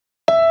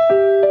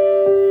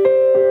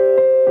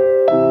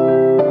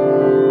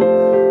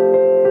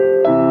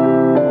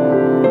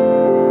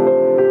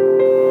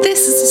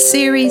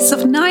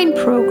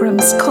online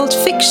programmes called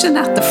Fiction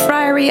at the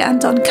Friary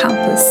and on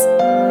campus.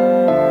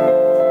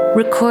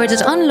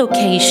 Recorded on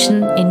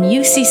location in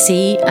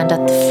UCC and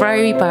at the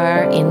Friary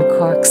Bar in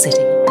Cork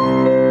City.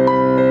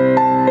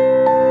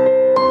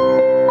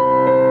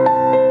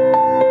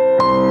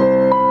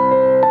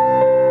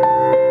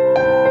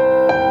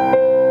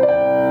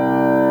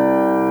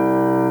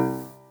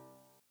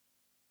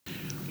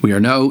 We are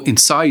now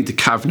inside the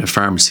Kavanagh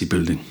Pharmacy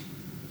building.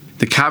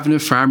 The Kavanagh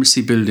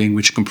Pharmacy building,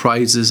 which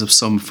comprises of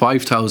some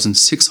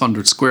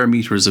 5,600 square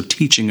metres of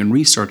teaching and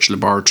research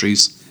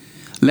laboratories,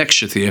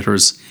 lecture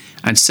theatres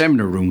and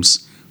seminar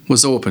rooms,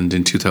 was opened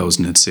in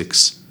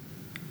 2006.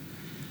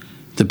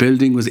 The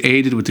building was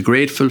aided with the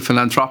grateful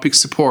philanthropic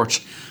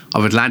support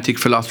of Atlantic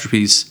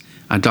Philanthropies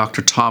and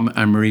Dr. Tom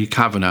and Marie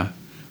Kavanagh,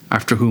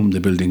 after whom the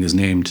building is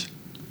named.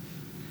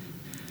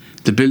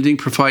 The building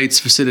provides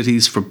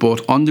facilities for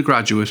both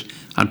undergraduate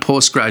and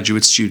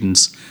postgraduate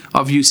students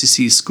of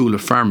UCC's School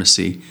of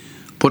Pharmacy,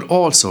 but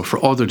also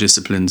for other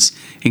disciplines,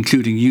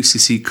 including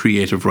UCC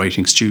creative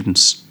writing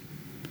students.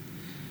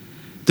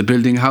 The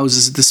building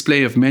houses a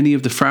display of many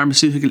of the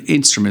pharmaceutical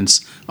instruments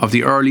of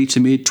the early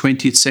to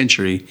mid-20th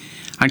century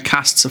and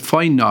casts a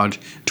fine nod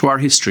to our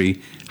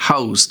history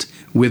housed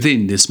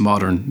within this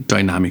modern,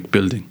 dynamic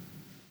building.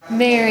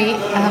 Mary,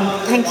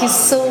 thank you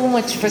so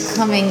much for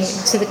coming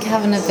to the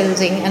Kavanagh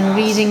building and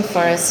reading for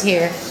us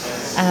here.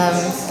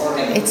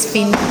 It's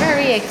been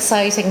very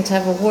exciting to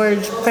have a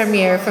world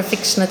premiere for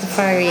Fiction at the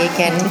Friary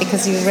again,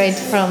 because you read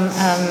from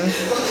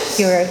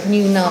your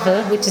new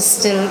novel, which is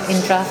still in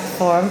draft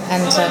form,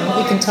 and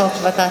we can talk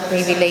about that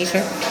maybe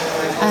later.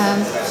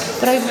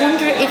 But I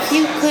wonder if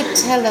you could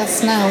tell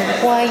us now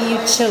why you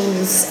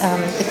chose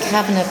the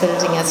Kavanagh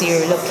building as your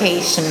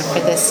location for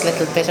this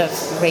little bit of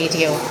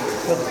radio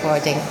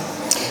recording.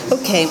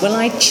 Okay, well,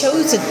 I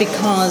chose it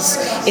because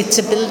it's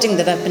a building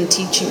that I've been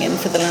teaching in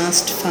for the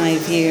last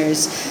 5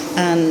 years,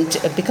 and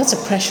because of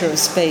pressure of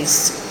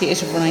space,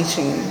 creative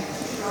writing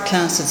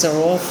classes are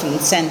often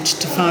sent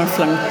to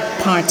far-flung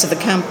parts of the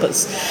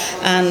campus,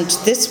 and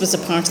this was a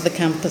part of the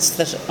campus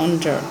that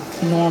under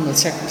normal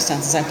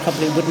circumstances I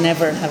probably would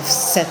never have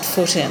set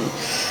foot in.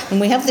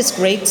 And we have this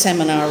great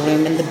seminar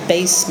room in the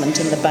basement,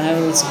 in the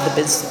bowels of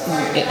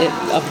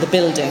the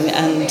building,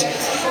 and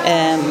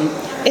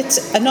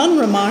it's an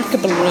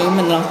unremarkable room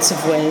in lots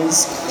of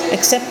ways,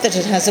 except that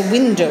it has a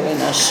window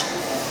in it,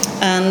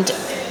 and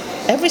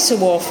every so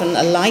often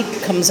a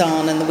light comes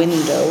on in the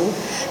window,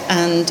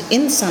 and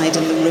inside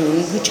in the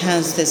room, which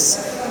has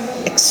this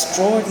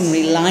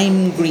extraordinary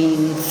lime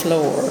green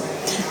floor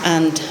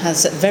and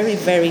has very,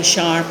 very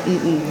sharp,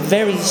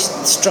 very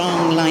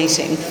strong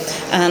lighting,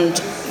 and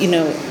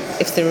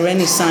if there are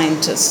any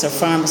scientists or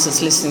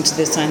pharmacists listening to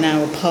this, I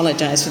now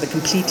apologise for the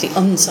completely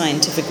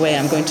unscientific way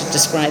I'm going to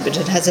describe it.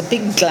 It has a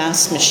big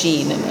glass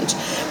machine in it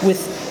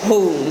with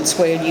holes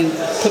where you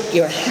put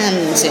your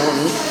hands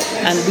in,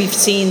 and we've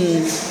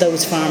seen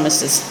those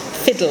pharmacists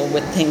fiddle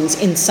with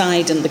things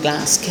inside in the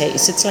glass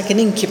case. It's like an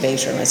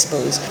incubator, I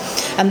suppose.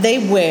 And they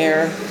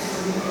wear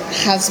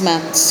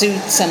hazmat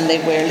suits and they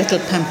wear little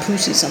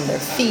pampooties on their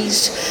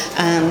feet,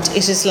 and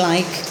it is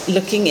like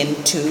looking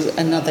into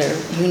another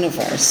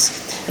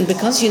universe. And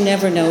because you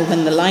never know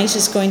when the light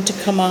is going to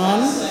come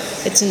on,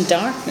 it's in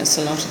darkness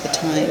a lot of the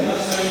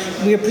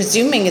time. We're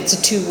presuming it's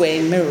a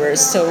two-way mirror,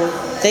 so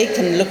they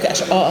can look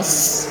at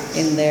us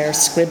in their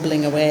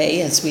scribbling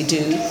away as we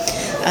do,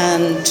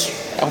 and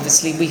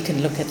obviously we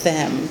can look at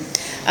them.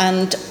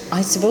 And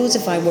I suppose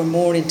if I were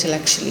more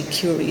intellectually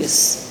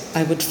curious,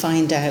 I would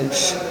find out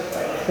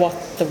what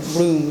the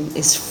room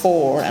is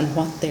for and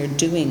what they're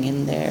doing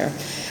in there.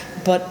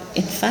 But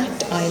in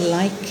fact, I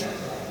like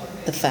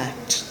the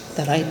fact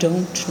that I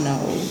don't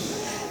know,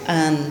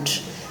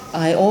 and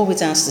I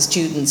always ask the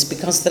students,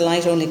 because the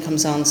light only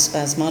comes on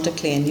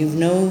spasmodically and you've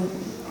no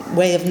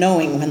way of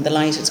knowing when the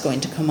light is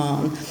going to come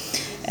on,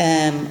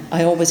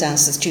 I always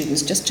ask the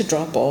students just to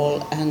drop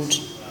all and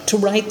to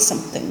write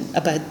something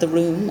about the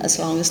room as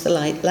long as the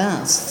light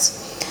lasts.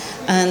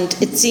 And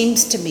it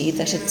seems to me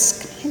that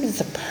it's kind of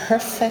the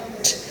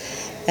perfect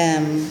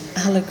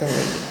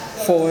allegory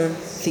for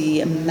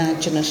the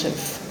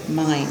imaginative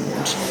mind,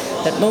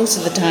 that most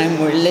of the time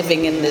we're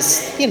living in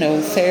this,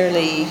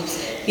 fairly,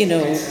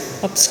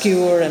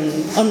 obscure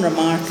and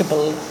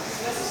unremarkable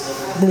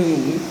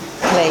room,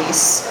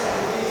 place,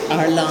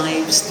 our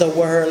lives, the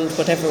world,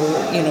 whatever,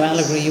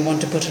 allegory you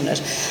want to put in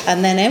it.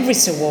 And then every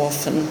so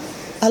often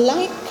a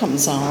light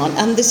comes on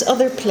and this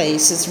other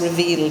place is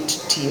revealed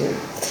to you.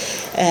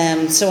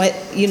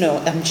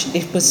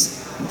 It was,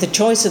 the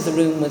choice of the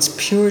room was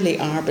purely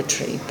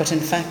arbitrary, but in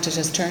fact it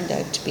has turned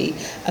out to be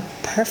a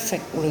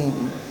perfect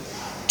room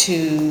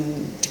to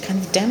kind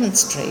of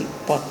demonstrate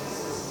what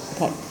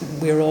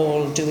we're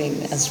all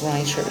doing as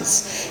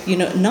writers.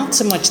 Not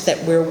so much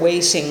that we're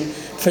waiting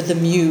for the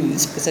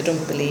muse, because I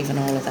don't believe in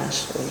all of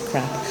that old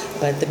crap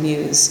about the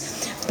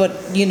muse, but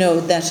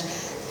that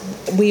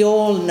we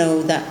all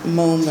know that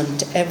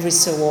moment every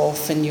so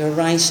often. You're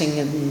writing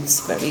and it's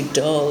very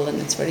dull and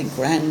it's very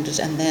grounded,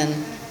 and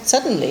then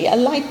suddenly a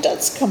light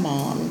does come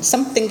on,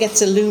 something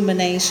gets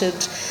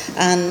illuminated,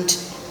 and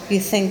you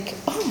think,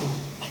 oh,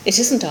 it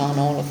isn't on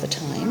all of the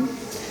time,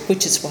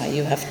 which is why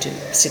you have to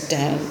sit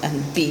down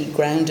and be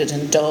grounded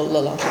and dull a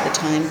lot of the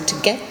time to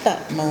get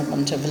that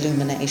moment of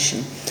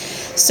illumination.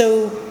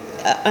 So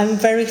I'm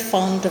very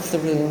fond of the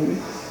room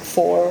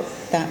for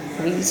that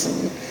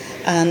reason.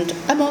 And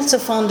I'm also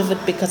fond of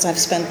it because I've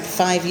spent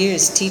 5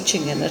 years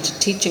teaching in it,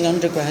 teaching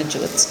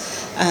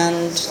undergraduates,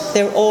 and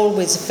they're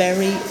always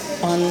very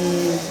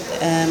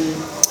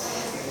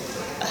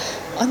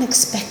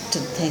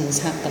unexpected things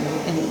happen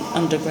in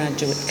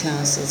undergraduate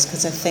classes,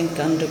 because I think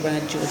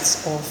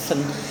undergraduates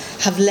often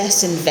have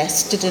less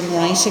invested in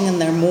writing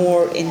and they're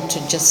more into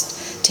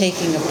just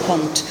taking a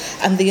punt.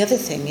 And the other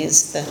thing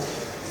is that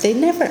they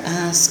never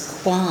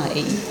ask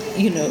why,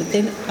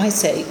 then I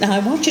say, now I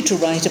want you to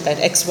write about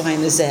X, Y,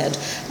 and Z,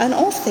 and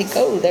off they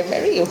go. They're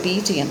very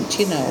obedient,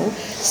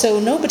 So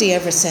nobody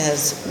ever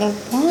says, well,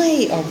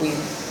 why are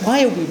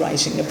we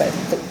writing about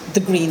the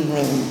green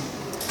room,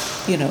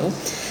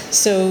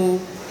 So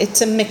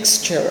it's a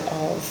mixture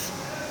of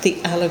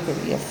the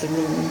allegory of the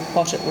room,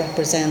 what it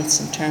represents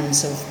in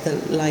terms of the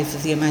life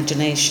of the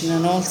imagination,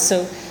 and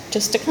also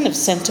just a kind of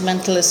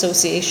sentimental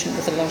association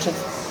with a lot of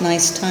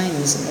nice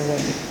times in the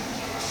room.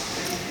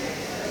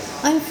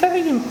 I'm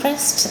very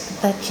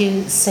impressed that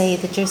you say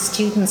that your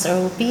students are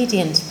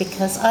obedient,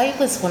 because I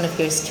was one of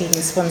your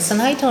students once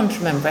and I don't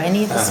remember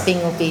any of us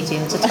being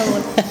obedient at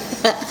all.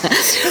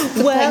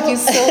 Well, thank you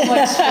so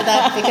much for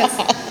that,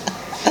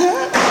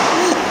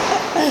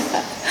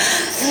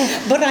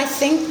 But I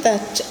think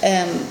that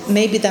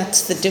maybe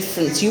that's the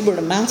difference. You were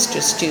a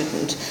master's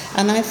student,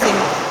 and I think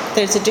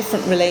there's a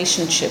different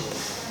relationship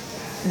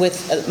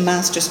with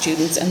master's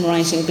students and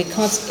writing,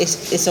 because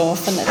it is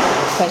often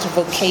quite a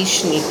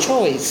vocational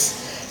choice,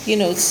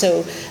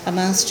 so a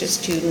master's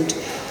student,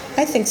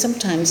 I think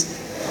sometimes,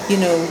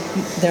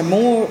 they're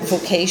more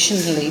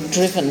vocationally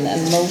driven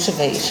and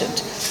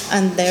motivated,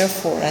 and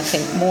therefore I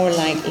think more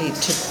likely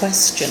to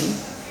question,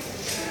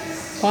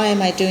 why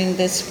am I doing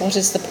this? What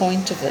is the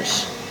point of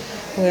it?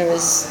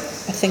 Whereas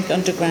I think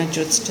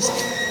undergraduates just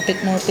a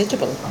bit more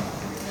biddable.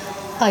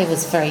 I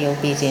was very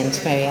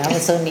obedient, Mary. I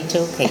was only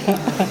joking.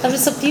 That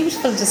was a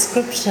beautiful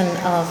description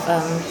of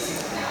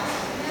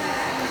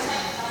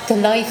the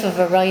life of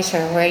a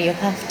writer, where you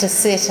have to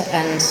sit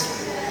and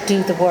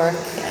do the work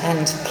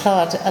and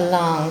plod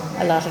along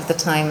a lot of the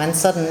time, and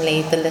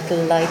suddenly the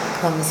little light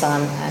comes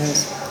on,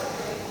 and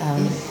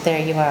there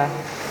you are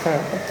for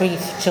a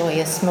brief,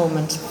 joyous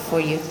moment before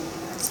you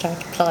start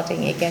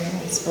plodding again,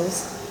 I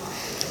suppose.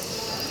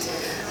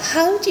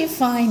 How do you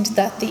find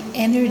that the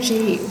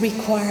energy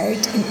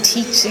required in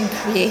teaching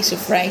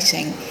creative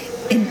writing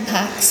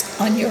impacts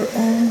on your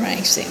own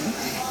writing?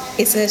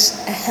 Is it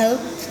a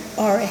help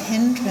or a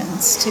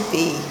hindrance to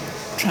be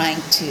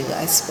trying to,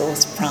 I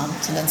suppose,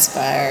 prompt and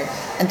inspire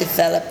and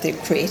develop the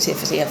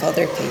creativity of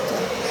other people?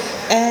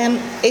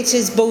 It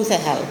is both a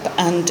help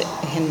and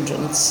a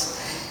hindrance.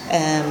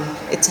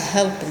 It's a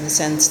help in the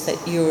sense that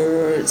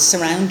you're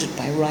surrounded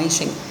by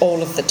writing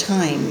all of the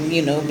time,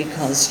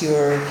 because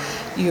you're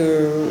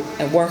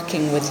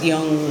working with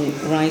young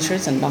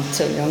writers and not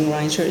so young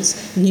writers,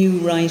 new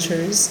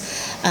writers,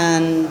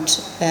 and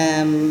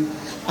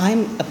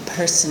I'm a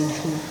person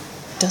who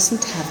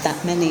doesn't have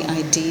that many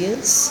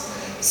ideas,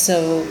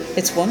 so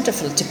it's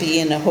wonderful to be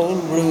in a whole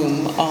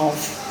room of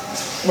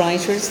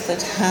writers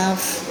that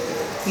have,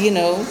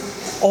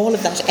 all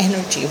of that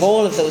energy, of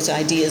all of those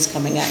ideas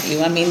coming at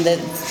you. I mean, the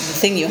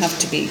thing you have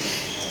to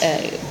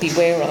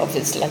beware of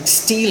is like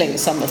stealing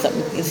some of them.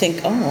 You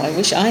think, oh, I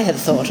wish I had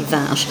thought of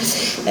that.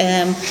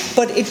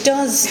 But it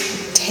does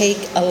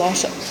take a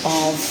lot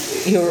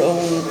of your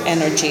own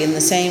energy, and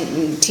the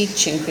same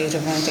teaching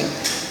creative writing,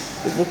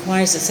 it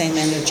requires the same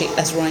energy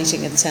as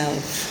writing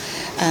itself.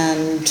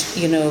 And,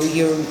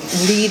 you're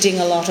reading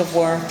a lot of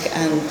work,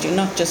 and you're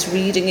not just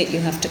reading it, you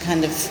have to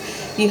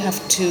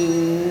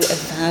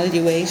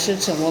evaluate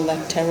it and all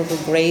that terrible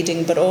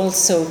grading, but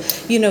also,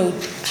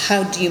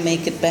 how do you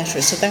make it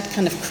better? So that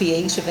kind of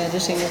creative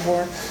editing of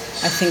work,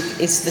 I think,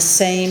 is the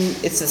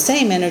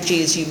same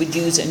energy as you would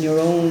use in your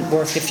own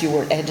work if you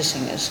were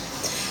editing it.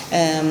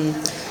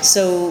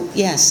 So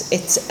yes,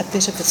 it's a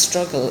bit of a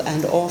struggle,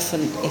 and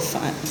often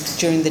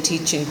during the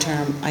teaching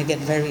term I get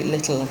very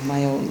little of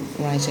my own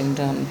writing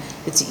done.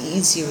 It's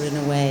easier in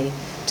a way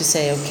to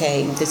say,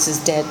 okay, this is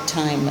dead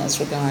time as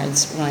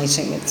regards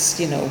writing. It's,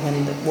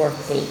 when the work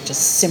will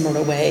just simmer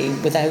away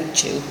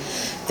without you,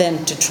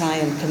 than to try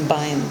and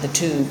combine the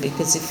two,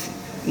 because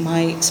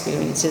my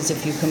experience is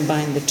if you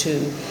combine the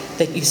two,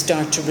 that you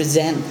start to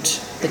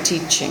resent the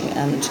teaching,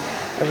 and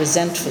a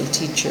resentful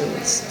teacher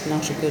is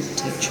not a good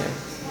teacher.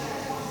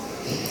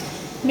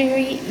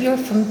 Mary, you're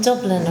from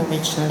Dublin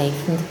originally,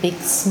 from the Big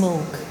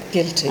Smoke.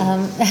 Guilty.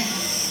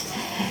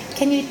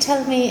 Can you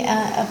tell me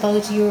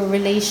about your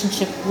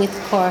relationship with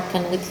Cork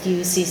and with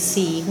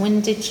UCC?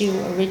 When did you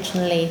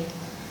originally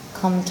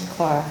come to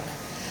Cork?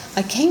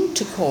 I came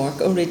to Cork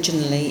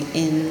originally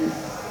in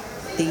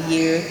the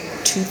year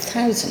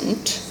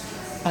 2000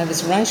 I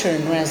was writer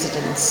in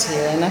residence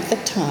here, and at the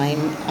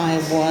time I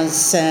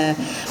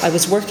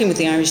was working with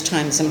the Irish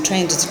Times. I'm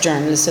trained as a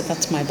journalist, so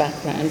that's my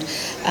background,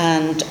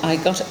 and I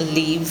got a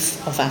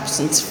leave of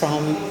absence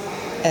from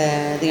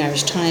the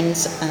Irish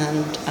Times,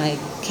 and I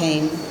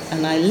came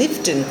and I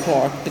lived in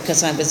Cork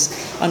because I was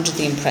under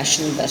the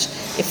impression that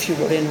if you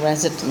were in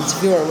residence,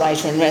 if you were a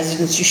writer in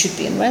residence, you should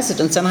be in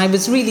residence, and I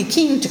was really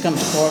keen to come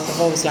to Cork.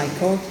 I've always liked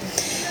Cork,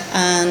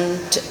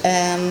 and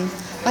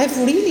I've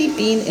really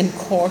been in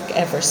Cork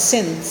ever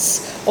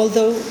since,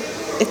 although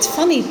it's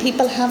funny,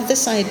 people have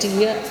this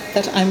idea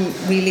that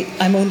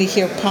I'm only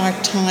here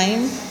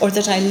part-time, or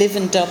that I live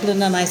in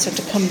Dublin and I sort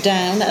of come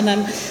down, and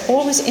I'm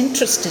always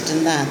interested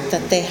in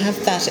that they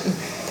have that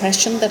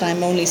impression that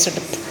I'm only sort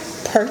of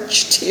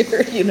perched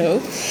here, you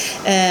know.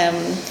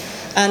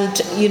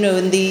 And, you know,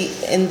 in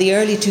the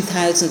early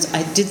 2000s,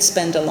 I did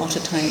spend a lot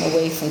of time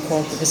away from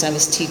Cork because I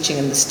was teaching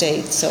in the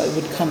States, so I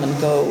would come and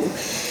go.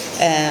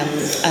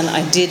 And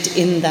I did,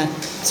 in that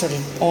sort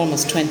of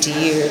almost 20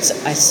 years,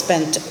 I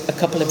spent a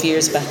couple of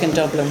years back in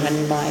Dublin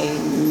when my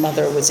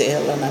mother was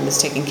ill and I was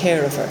taking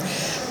care of her.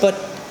 But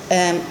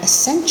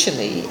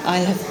essentially, I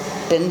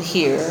have been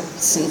here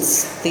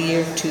since the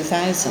year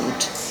 2000.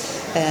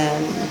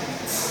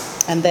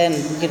 And then,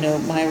 you know,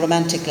 my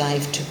romantic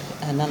life took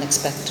an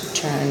unexpected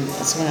turn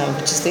as well,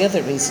 which is the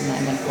other reason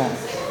I'm in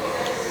Cork.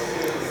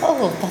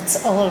 Oh,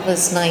 that's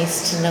always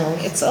nice to know.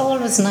 It's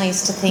always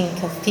nice to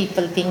think of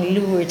people being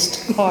lured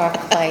to Cork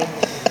by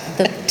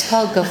the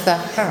tug of the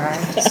heart.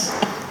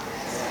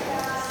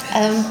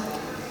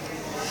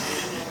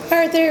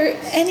 Are there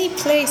any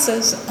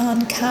places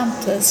on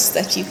campus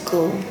that you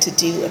go to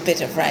do a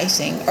bit of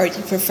writing, or do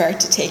you prefer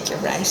to take your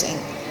writing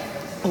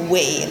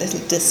away a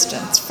little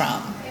distance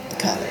from the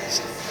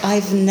college?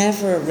 I've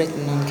never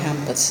written on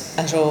campus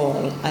at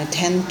all. I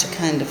tend to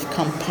kind of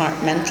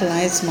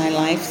compartmentalise my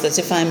life. That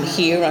if I'm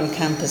here on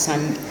campus,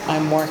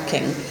 I'm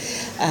working,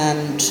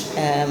 and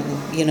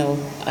you know,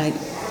 I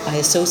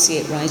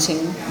associate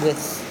writing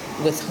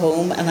with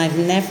home, and I've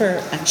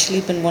never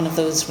actually been one of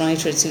those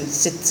writers who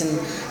sits in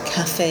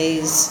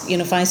cafes. You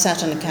know, if I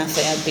sat in a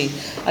cafe,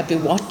 I'd be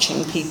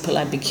watching people,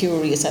 I'd be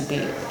curious, I'd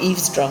be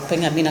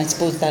eavesdropping. I mean, I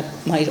suppose that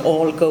might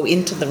all go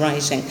into the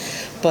writing,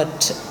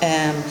 but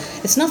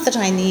it's not that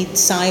I need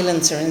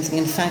silence or anything.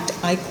 In fact,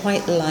 I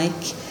quite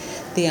like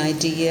the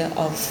idea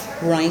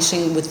of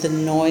writing with the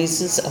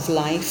noises of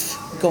life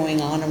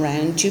going on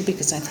around you,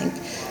 because I think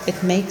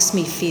it makes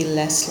me feel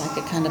less like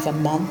a kind of a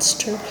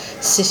monster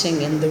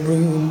sitting in the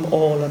room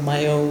all on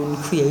my own,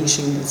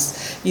 creating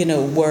this, you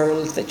know,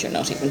 world that you're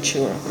not even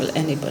sure, will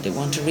anybody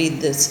want to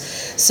read this?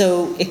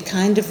 So it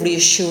kind of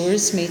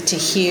reassures me to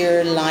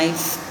hear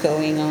life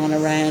going on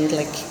around.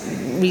 Like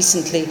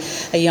recently,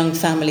 a young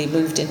family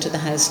moved into the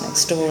house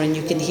next door, and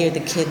you can hear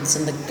the kids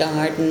in the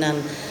garden,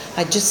 and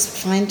I just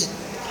find it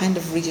kind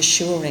of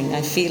reassuring.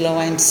 I feel,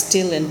 I'm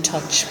still in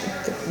touch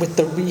with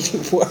the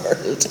real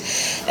world.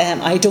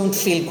 I don't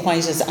feel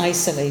quite as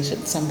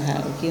isolated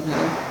somehow, you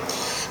know.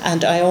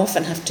 And I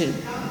often have to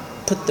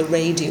put the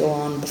radio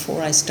on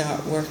before I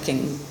start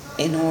working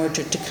in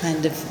order to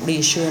kind of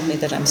reassure me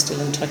that I'm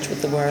still in touch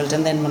with the world.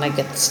 And then when I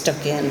get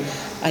stuck in,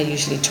 I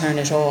usually turn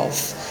it off.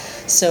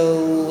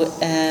 So,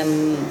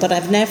 but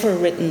I've never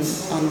written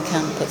on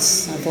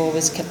campus. I've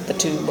always kept the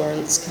two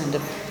worlds kind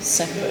of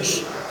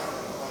separate.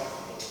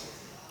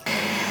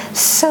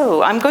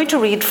 So I'm going to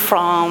read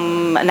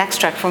from an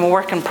extract from a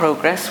work in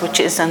progress, which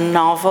is a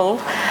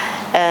novel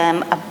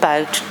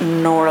about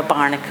Nora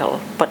Barnacle,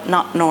 but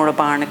not Nora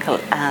Barnacle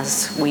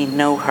as we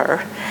know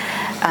her.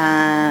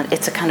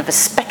 It's a kind of a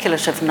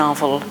speculative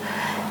novel,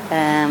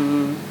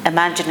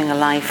 imagining a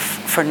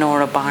life for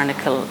Nora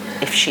Barnacle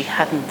if she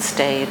hadn't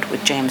stayed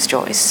with James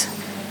Joyce.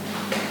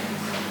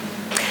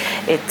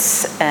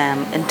 It's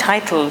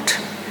entitled,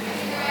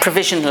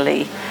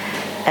 provisionally,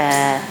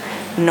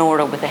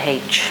 Nora with a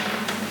H.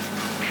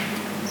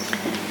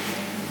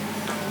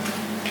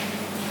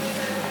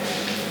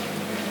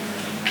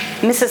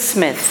 Mrs.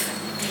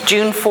 Smith,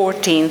 June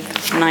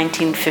 14th,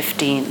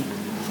 1915.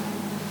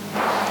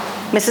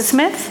 Mrs.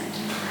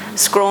 Smith?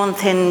 Scrawn,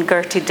 thin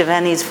Gertie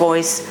Devaney's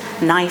voice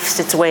knifes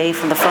its way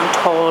from the front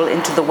hall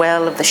into the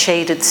well of the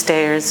shaded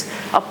stairs,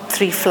 up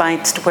 3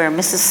 flights to where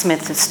Mrs.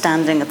 Smith is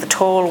standing at the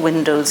tall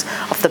windows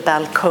of the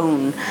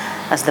balcone,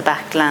 as the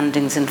back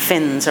landings in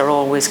Finns are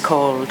always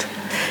called.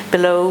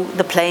 Below,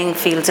 the playing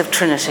fields of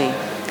Trinity.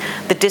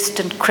 The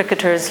distant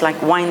cricketers,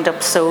 like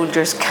wind-up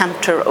soldiers,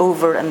 canter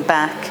over and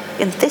back,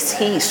 in this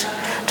heat,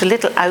 to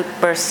little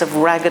outbursts of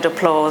ragged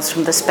applause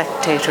from the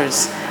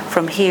spectators,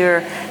 from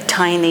here,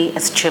 tiny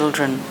as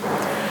children.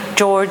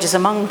 George is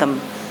among them.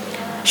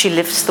 She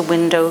lifts the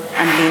window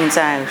and leans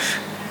out.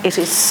 It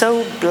is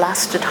so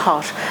blasted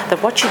hot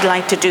that what she'd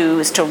like to do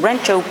is to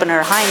wrench open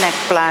her high-neck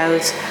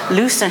blouse,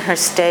 loosen her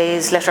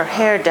stays, let her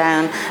hair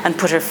down, and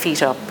put her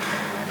feet up.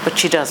 But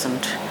she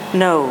doesn't.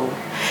 No.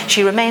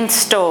 She remains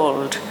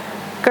stalled.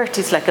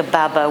 Gertie's like a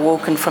baba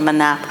woken from a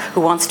nap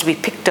who wants to be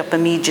picked up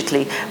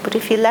immediately, but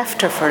if you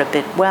left her for a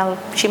bit, well,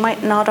 she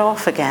might nod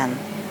off again.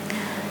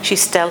 She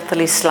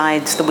stealthily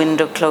slides the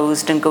window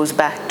closed and goes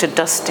back to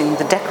dusting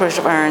the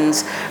decorative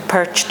urns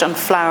perched on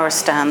flower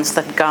stands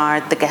that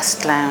guard the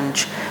guest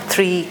lounge.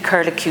 3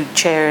 curlicued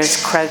chairs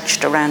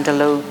crouched around a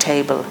low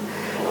table.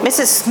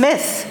 "Mrs.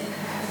 Smith!"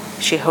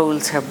 She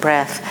holds her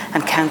breath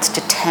and counts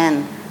to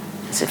 10,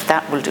 as if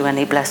that will do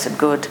any blessed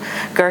good.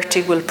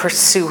 Gertie will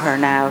pursue her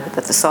now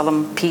that the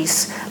solemn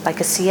peace, like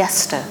a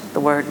siesta, the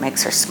word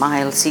makes her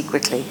smile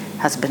secretly,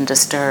 has been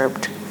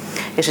disturbed.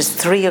 It is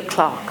 3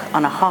 o'clock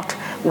on a hot,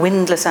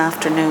 windless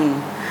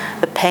afternoon.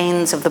 The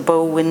panes of the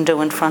bow window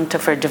in front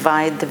of her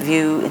divide the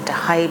view into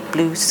high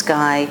blue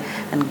sky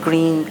and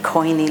green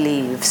coiny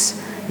leaves,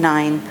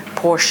 9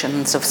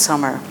 portions of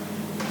summer.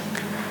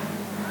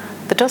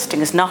 The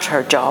dusting is not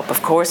her job,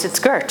 of course, it's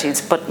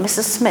Gertie's, but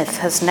Mrs. Smith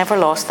has never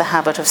lost the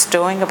habit of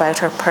stowing about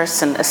her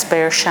person a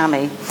spare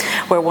chamois,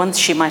 where once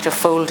she might have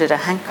folded a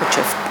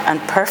handkerchief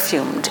and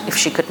perfumed if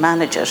she could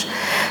manage it,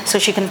 so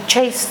she can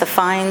chase the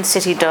fine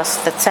city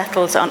dust that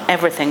settles on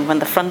everything when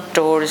the front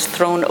door is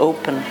thrown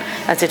open,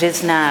 as it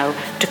is now,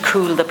 to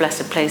cool the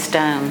blessed place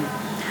down.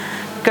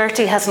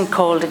 Gertie hasn't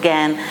called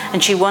again,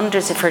 and she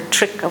wonders if her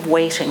trick of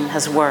waiting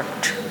has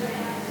worked.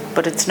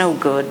 But it's no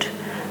good.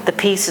 The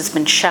peace has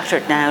been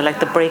shattered now, like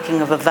the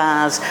breaking of a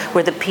vase,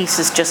 where the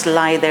pieces just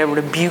lie there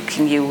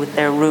rebuking you with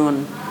their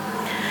ruin.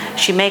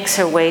 She makes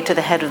her way to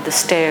the head of the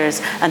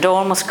stairs and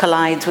almost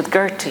collides with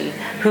Gertie,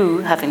 who,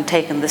 having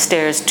taken the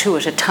stairs 2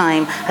 at a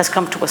time, has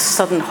come to a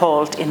sudden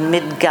halt in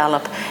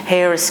mid-gallop,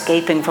 hair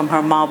escaping from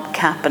her mob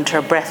cap and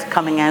her breath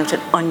coming out in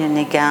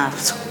oniony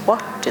gasps.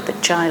 What did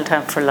the child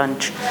have for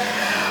lunch?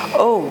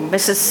 "Oh,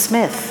 Mrs.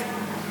 Smith."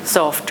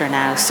 Softer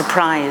now,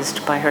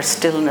 surprised by her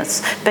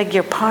stillness. "Beg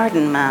your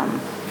pardon, ma'am."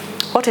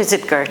 "What is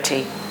it,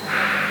 Gertie?"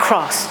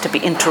 Cross to be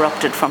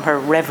interrupted from her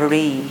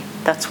reverie.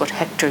 That's what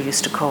Hector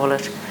used to call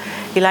it.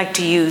 He liked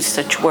to use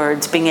such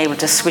words, being able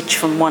to switch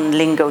from one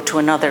lingo to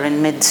another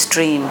in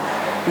midstream,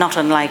 not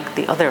unlike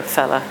the other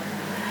fella.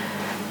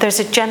 "There's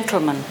a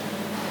gentleman,"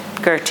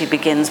 Gertie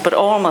begins, but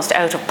almost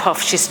out of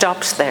puff she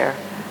stops there.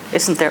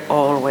 Isn't there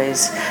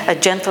always? A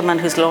gentleman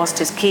who's lost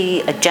his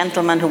key, a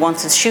gentleman who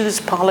wants his shoes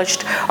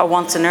polished, or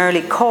wants an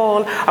early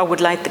call, or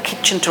would like the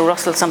kitchen to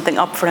rustle something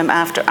up for him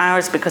after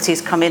hours because he's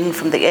come in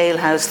from the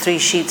alehouse 3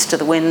 sheets to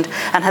the wind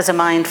and has a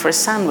mind for a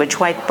sandwich,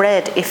 white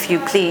bread, if you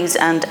please,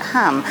 and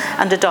ham,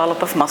 and a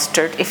dollop of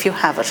mustard, if you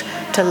have it,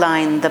 to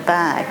line the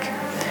bag.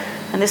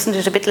 And isn't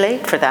it a bit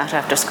late for that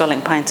after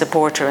sculling pints of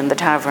porter in the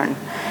tavern?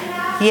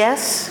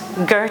 "Yes,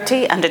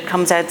 Gertie," and it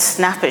comes out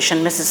snappish,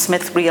 and Mrs.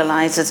 Smith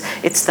realises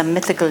it's the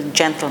mythical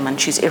gentleman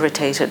she's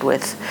irritated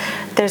with.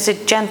 "There's a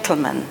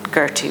gentleman,"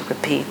 Gertie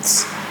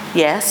repeats.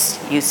 "Yes,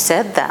 you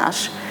said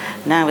that."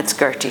 Now it's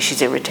Gertie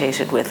she's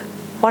irritated with.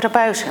 "What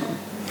about him?"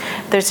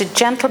 "There's a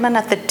gentleman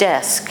at the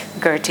desk,"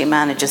 Gertie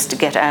manages to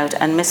get out,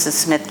 and Mrs.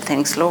 Smith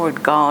thinks,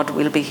 Lord God,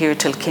 we'll be here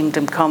till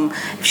kingdom come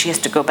if she has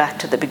to go back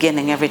to the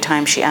beginning every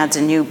time she adds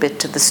a new bit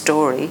to the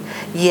story.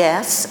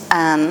 "Yes,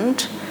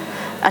 and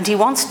he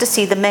wants to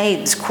see the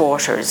maids'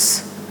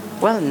 quarters."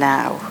 Well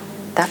now,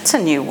 that's a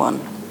new one.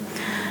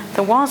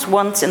 There was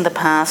once in the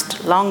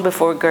past, long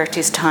before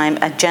Gertie's time,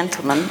 a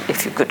gentleman,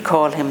 if you could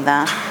call him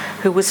that,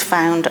 who was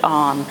found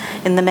on,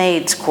 in the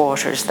maids'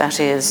 quarters, that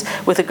is,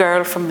 with a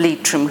girl from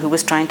Leitrim who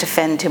was trying to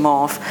fend him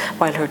off,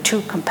 while her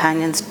 2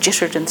 companions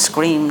jittered and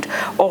screamed,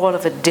 all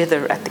of a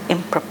dither at the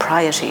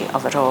impropriety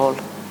of it all.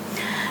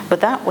 But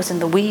that was in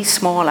the wee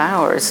small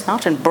hours,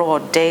 not in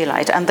broad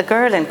daylight, and the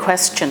girl in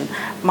question,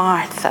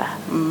 Martha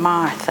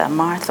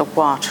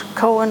what?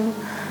 Cohen?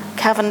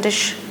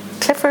 Cavendish?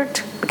 Clifford?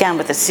 Began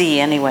with a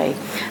C anyway.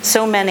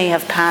 So many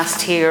have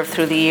passed here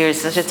through the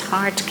years that it's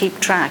hard to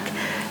keep track.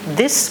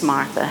 This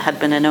Martha had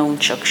been an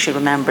ownchuck, she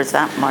remembers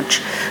that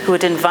much, who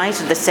had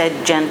invited the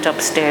said gent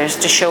upstairs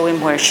to show him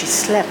where she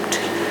slept.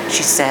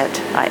 She said,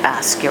 "I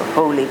ask your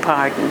holy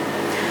pardon."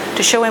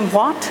 To show him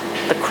what?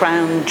 The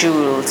crown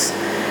jewels.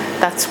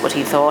 That's what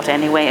he thought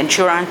anyway, and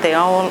sure aren't they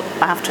all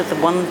after the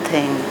one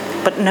thing?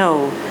 But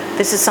no,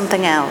 this is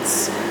something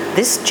else.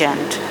 This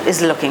gent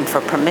is looking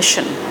for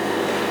permission.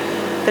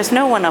 There's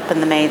no one up in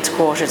the maids'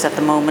 quarters at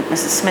the moment,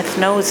 Mrs. Smith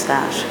knows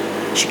that.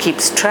 She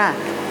keeps track,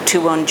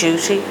 2 on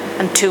duty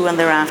and 2 on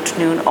their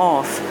afternoon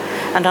off.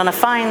 And on a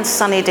fine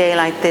sunny day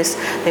like this,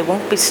 they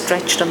won't be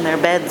stretched on their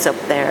beds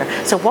up there.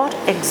 So what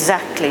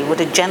exactly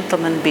would a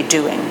gentleman be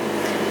doing?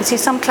 Is he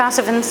some class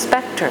of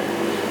inspector?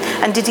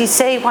 And did he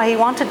say why he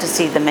wanted to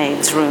see the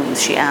maids'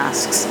 rooms, she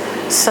asks.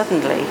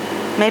 Suddenly,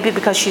 maybe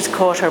because she's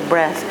caught her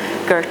breath,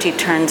 Gertie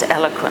turns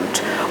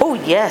eloquent. "Oh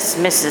yes,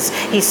 Mrs.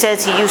 He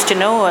says he used to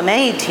know a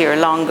maid here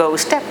long ago,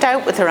 stepped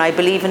out with her, I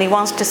believe, and he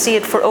wants to see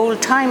it for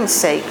old time's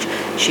sake."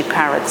 She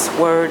parrots,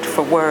 word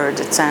for word,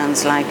 it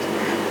sounds like.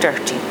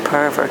 Dirty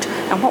pervert.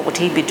 And what would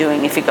he be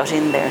doing if he got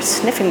in there?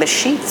 Sniffing the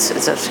sheets,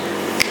 is it?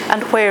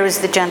 "And where is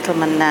the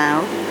gentleman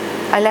now?"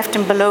 "I left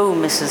him below,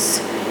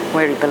 Mrs.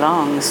 Where he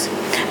belongs."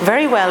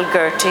 "Very well,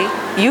 Gertie,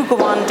 you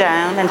go on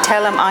down and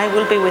tell him I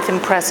will be with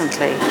him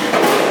presently."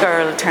 The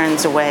girl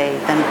turns away,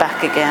 then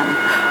back again.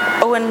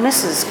 "Oh, and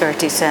Mrs.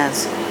 Gertie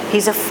says,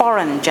 he's a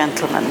foreign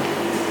gentleman."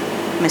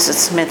 Mrs.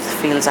 Smith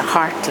feels a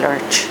heart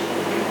lurch.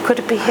 Could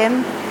it be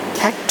him?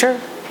 Hector?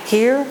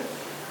 Here?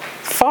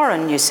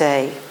 Foreign, you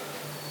say?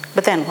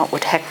 But then what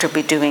would Hector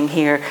be doing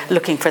here,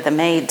 looking for the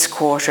maid's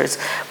quarters?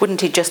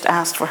 Wouldn't he just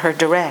ask for her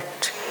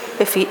direct?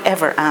 If he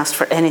ever asked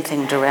for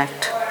anything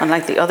direct,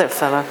 unlike the other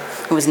fella,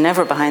 who was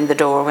never behind the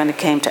door when it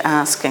came to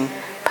asking.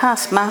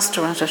 Past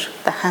master at it,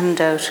 the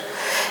handout.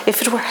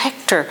 If it were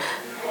Hector,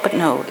 but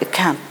no, it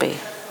can't be.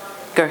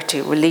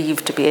 Gertie,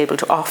 relieved to be able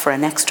to offer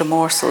an extra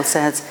morsel,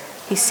 says,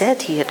 he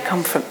said he had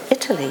come from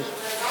Italy.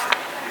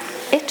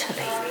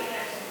 Italy?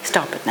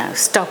 Stop it now,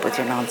 stop with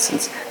your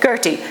nonsense.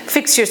 Gertie,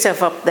 fix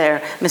yourself up there,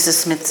 Mrs.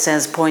 Smith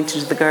says,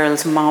 pointing to the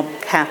girl's mob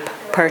cap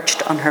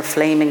perched on her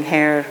flaming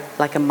hair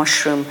like a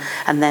mushroom,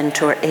 and then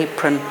to her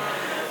apron.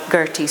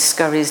 Gertie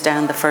scurries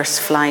down the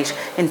first flight,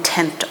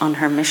 intent on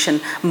her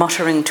mission,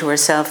 muttering to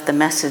herself the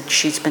message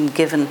she's been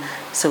given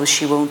so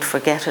she won't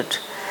forget it.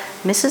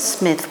 Mrs.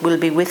 Smith will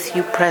be with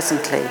you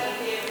presently.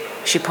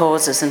 She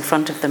pauses in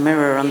front of the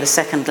mirror on the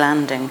second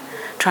landing,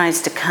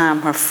 tries to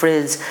calm her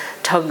frizz,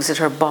 tugs at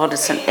her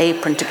bodice and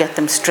apron to get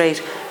them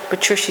straight,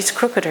 but sure she's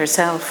crooked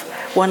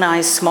herself, one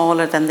eye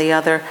smaller than the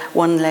other,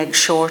 one leg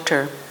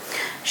shorter.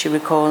 She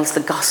recalls the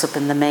gossip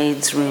in the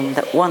maid's room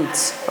that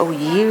once,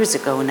 years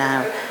ago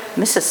now,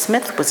 Mrs.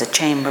 Smith was a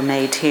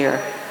chambermaid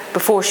here,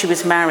 before she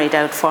was married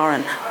out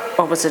foreign,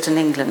 or was it in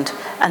England,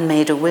 and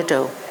made a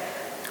widow.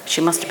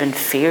 She must have been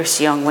fierce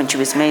young when she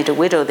was made a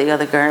widow, the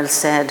other girls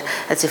said,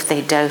 as if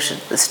they doubted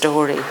the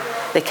story.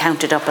 They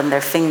counted up on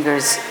their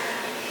fingers.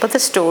 But the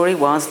story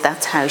was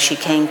that's how she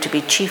came to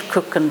be chief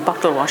cook and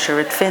bottle washer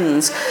at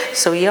Finn's,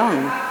 so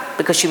young,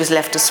 because she was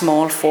left a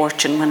small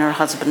fortune when her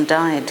husband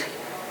died.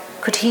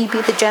 Could he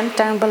be the gent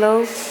down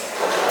below?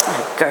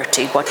 Oh,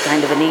 Gertie, what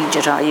kind of an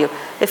idiot are you?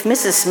 If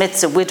Mrs.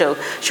 Smith's a widow,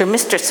 sure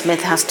Mr.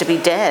 Smith has to be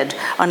dead,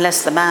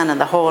 unless the man in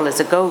the hall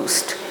is a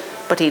ghost.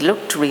 But he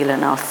looked real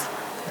enough,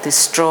 with his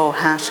straw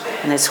hat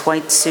and his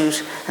white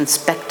suit and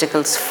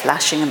spectacles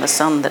flashing in the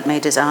sun that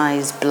made his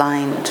eyes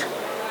blind.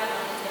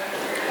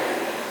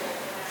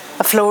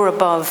 A floor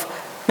above,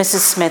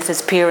 Mrs. Smith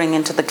is peering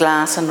into the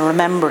glass and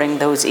remembering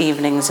those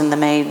evenings in the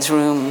maids'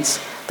 rooms,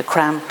 the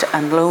cramped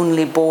and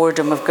lonely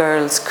boredom of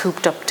girls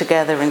cooped up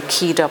together and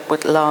keyed up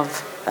with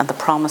love and the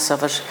promise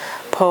of it,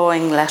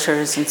 pawing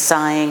letters and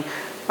sighing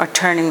or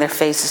turning their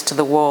faces to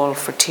the wall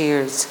for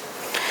tears.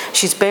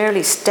 She's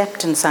barely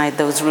stepped inside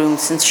those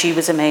rooms since she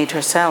was a maid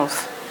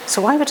herself,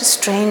 so why would a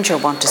stranger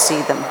want to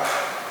see them?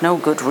 No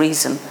good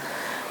reason.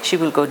 She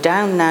will go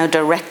down now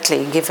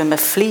directly, give him a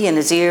flea in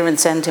his ear and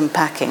send him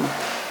packing.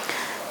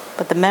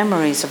 But the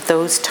memories of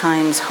those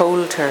times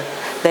hold her,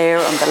 there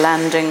on the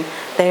landing,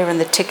 there in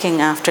the ticking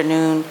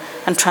afternoon,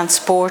 and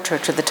transport her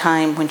to the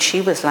time when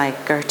she was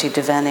like Gertie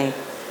Devaney.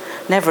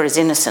 Never as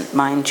innocent,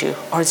 mind you,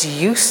 or as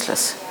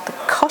useless. The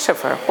cut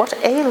of her, what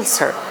ails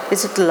her?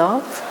 Is it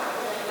love?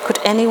 Could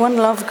anyone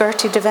love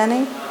Gertie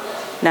Devaney?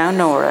 Now,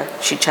 Nora,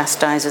 she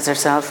chastises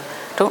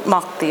herself, don't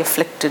mock the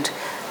afflicted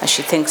as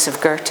she thinks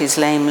of Gertie's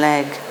lame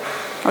leg.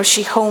 Or is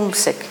she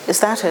homesick? Is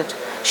that it?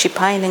 She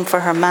pining for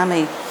her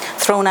mammy,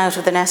 thrown out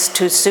of the nest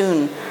too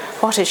soon.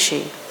 What is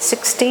she,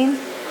 16?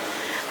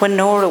 When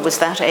Nora was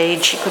that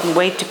age, she couldn't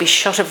wait to be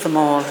shut of them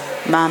all.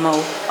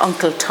 Mammo,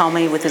 Uncle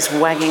Tommy with his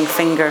wagging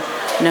finger.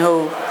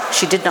 No,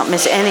 she did not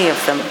miss any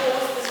of them.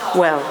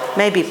 Well,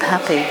 maybe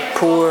Pappy,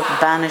 poor,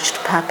 banished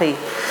Pappy.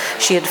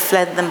 She had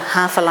fled them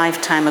half a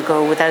lifetime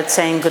ago without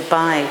saying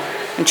goodbye,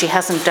 and she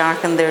hasn't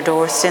darkened their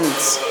door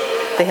since.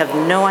 They have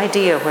no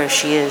idea where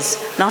she is,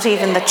 not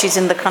even that she's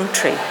in the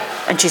country,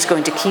 and she's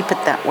going to keep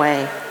it that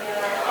way.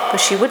 But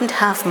she wouldn't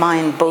half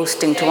mind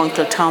boasting to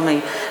Uncle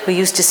Tommy, who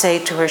used to say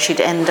to her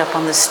she'd end up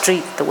on the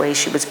street the way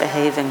she was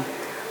behaving.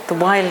 The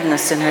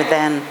wildness in her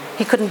then,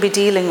 he couldn't be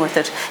dealing with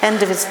it.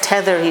 End of his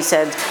tether, he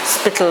said,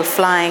 spittle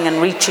flying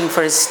and reaching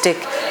for his stick,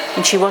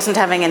 and she wasn't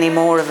having any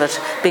more of it,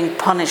 being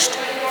punished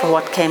for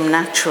what came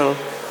natural.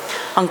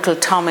 Uncle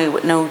Tommy,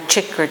 with no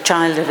chick or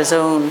child of his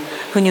own,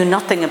 who knew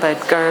nothing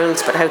about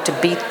girls but how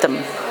to beat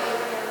them.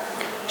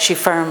 She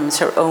firms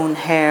her own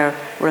hair,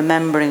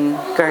 remembering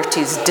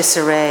Gertie's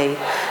disarray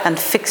and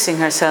fixing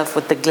herself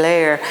with the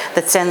glare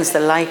that sends the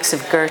likes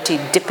of Gertie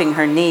dipping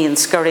her knee and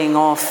scurrying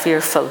off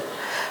fearful.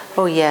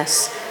 Oh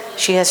yes,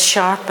 she has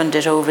sharpened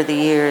it over the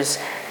years,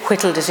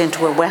 whittled it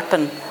into a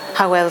weapon.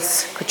 How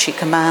else could she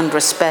command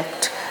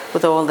respect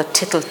with all the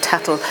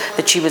tittle-tattle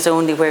that she was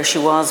only where she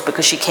was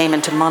because she came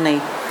into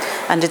money?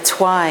 And it's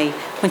why,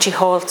 when she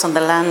halts on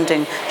the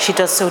landing, she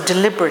does so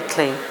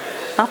deliberately,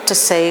 not to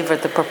savour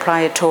the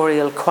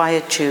proprietorial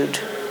quietude,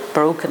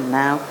 broken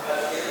now,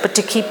 but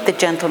to keep the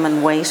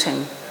gentleman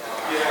waiting.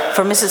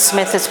 For Mrs.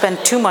 Smith has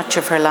spent too much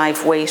of her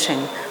life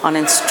waiting, on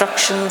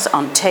instructions,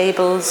 on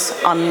tables,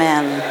 on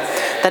men,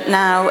 that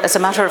now, as a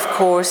matter of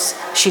course,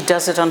 she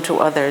does it unto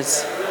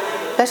others.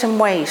 Let him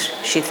wait,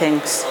 she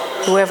thinks,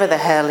 whoever the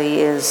hell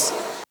he is.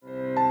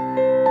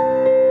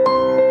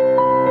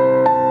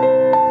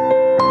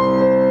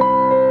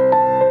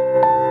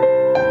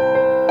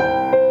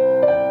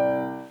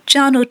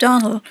 John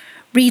O'Donnell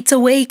reads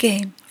Away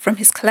Game from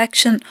his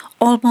collection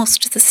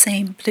Almost the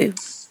Same Blue.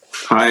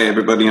 Hi,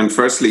 everybody. And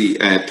firstly,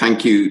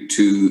 thank you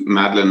to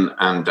Madeleine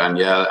and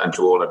Danielle and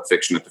to all at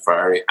Fiction at the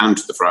Friary and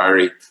to the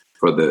Friary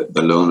for the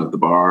loan of the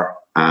bar.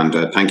 And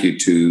thank you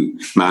to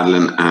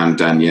Madeleine and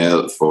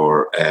Danielle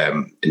for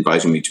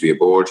inviting me to be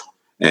aboard.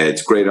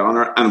 It's a great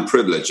honour and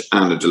privilege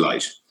and a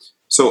delight.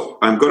 So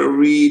I'm going to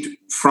read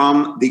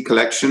from the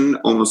collection,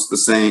 almost the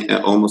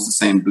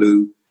same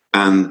blue.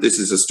 And this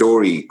is a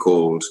story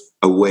called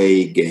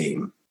Away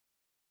Game.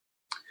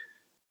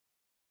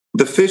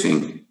 The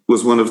fitting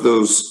was one of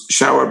those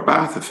shower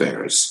bath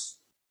affairs.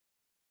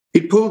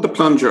 He'd pulled the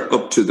plunger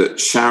up to the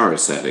shower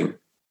setting,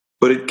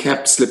 but it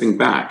kept slipping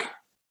back.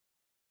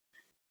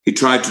 He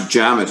tried to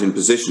jam it in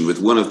position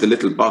with one of the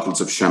little bottles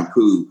of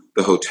shampoo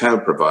the hotel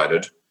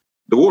provided.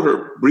 The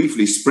water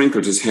briefly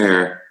sprinkled his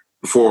hair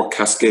before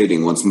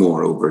cascading once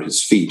more over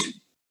his feet.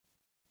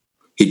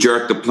 He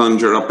jerked the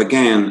plunger up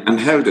again and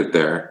held it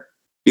there.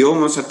 He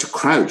almost had to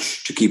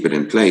crouch to keep it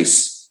in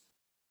place.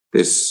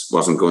 This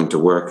wasn't going to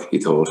work, he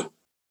thought.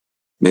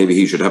 Maybe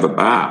he should have a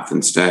bath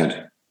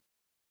instead.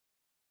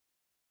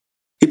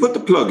 He put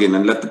the plug in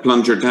and let the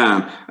plunger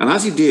down, and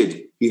as he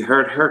did, he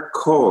heard her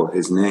call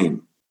his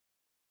name.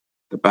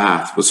 The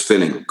bath was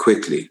filling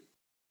quickly.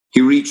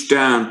 He reached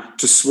down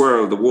to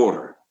swirl the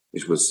water.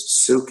 It was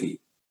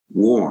silky,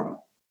 warm.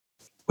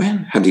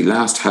 When had he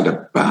last had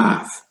a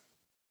bath?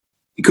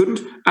 He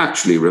couldn't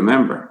actually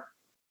remember.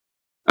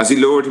 As he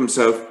lowered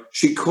himself,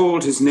 she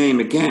called his name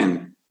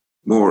again,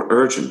 more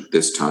urgent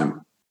this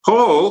time.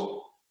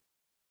 Paul!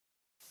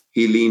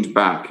 He leaned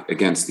back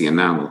against the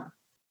enamel.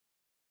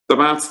 The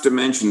bath's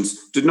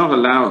dimensions did not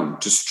allow him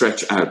to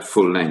stretch out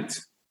full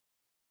length.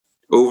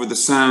 Over the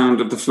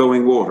sound of the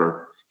flowing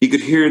water, he could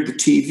hear the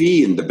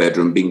TV in the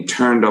bedroom being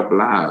turned up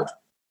loud.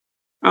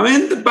 I'm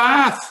in the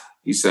bath,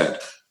 he said.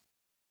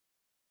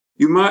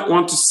 You might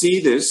want to see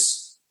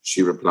this,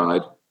 she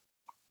replied.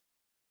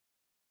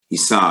 He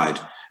sighed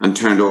and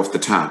turned off the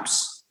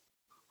taps.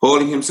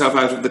 Hauling himself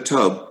out of the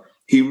tub,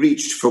 he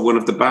reached for one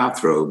of the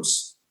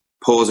bathrobes,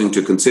 pausing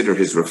to consider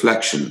his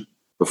reflection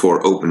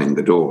before opening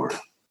the door.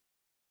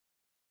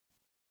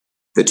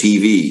 The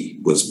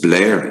TV was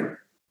blaring.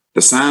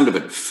 The sound of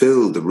it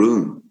filled the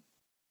room.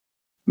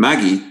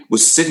 Maggie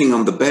was sitting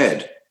on the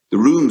bed, the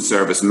room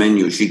service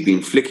menu she'd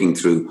been flicking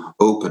through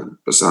open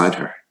beside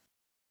her.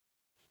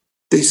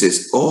 This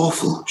is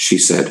awful, she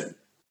said.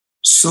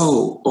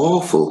 So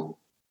awful.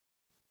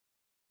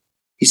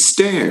 He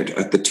stared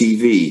at the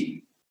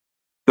TV.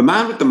 The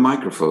man with the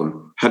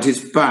microphone had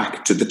his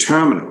back to the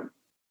terminal.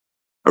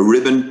 A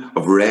ribbon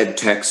of red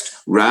text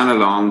ran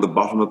along the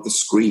bottom of the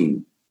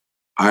screen.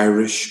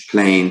 Irish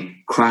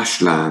plane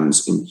crash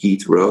lands in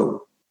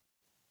Heathrow.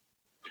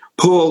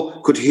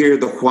 Paul could hear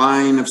the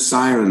whine of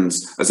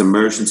sirens as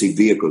emergency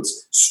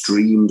vehicles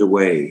streamed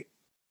away.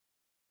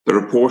 The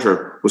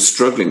reporter was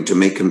struggling to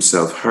make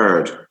himself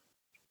heard.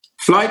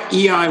 Flight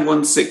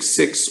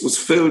EI-166 was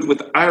filled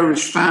with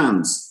Irish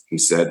fans, he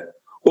said,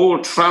 all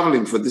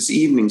travelling for this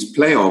evening's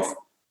playoff.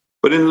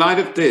 But in light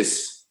of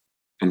this,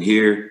 and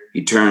here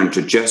he turned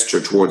to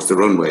gesture towards the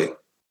runway,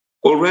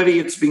 already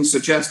it's been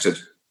suggested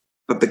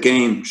that the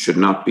game should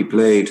not be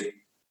played.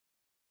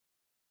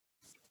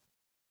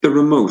 The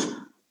remote.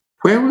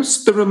 Where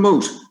was the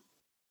remote?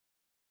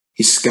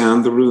 He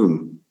scanned the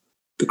room,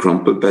 the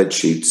crumpled bed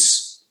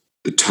sheets,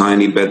 the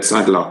tiny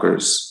bedside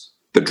lockers,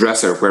 the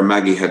dresser where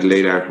Maggie had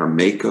laid out her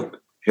makeup,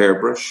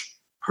 hairbrush,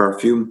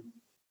 perfume.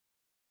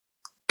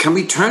 Can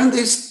we turn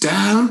this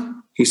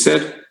down? He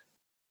said.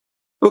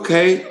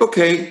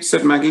 Okay,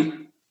 said Maggie.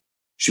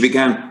 She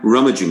began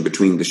rummaging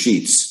between the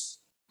sheets.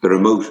 The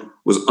remote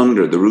was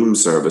under the room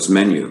service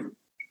menu.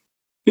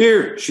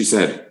 Here, she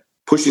said,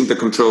 pushing the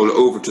control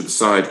over to the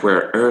side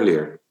where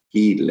earlier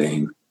he'd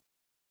lain.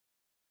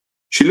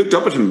 She looked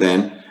up at him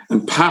then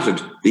and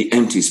patted the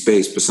empty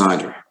space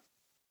beside her.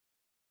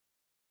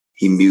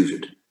 He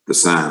muted the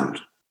sound.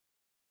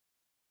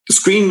 The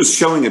screen was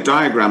showing a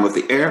diagram of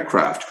the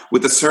aircraft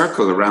with a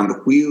circle around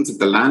the wheels of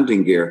the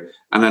landing gear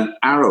and an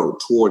arrow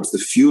towards the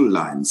fuel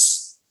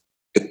lines.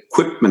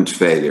 Equipment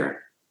failure,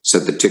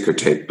 said the ticker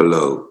tape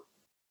below.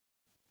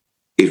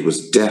 It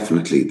was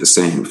definitely the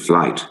same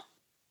flight.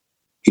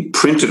 He'd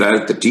printed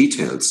out the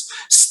details,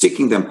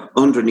 sticking them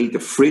underneath a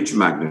fridge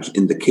magnet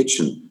in the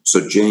kitchen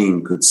so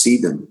Jane could see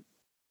them.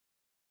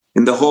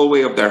 In the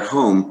hallway of their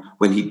home,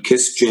 when he'd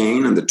kissed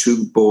Jane and the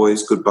two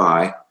boys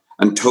goodbye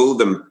and told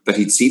them that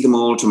he'd see them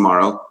all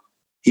tomorrow,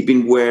 he'd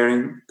been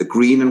wearing the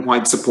green and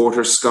white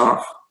supporter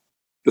scarf.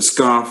 The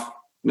scarf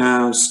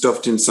now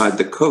stuffed inside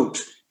the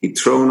coat he'd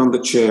thrown on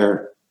the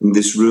chair in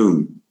this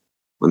room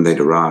when they'd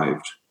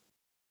arrived.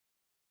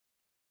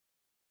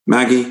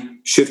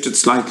 Maggie shifted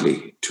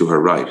slightly to her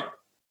right.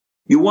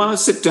 You want to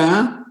sit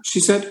down?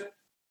 She said.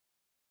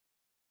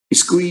 He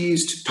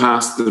squeezed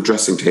past the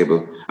dressing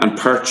table and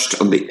perched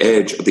on the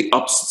edge of the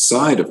opposite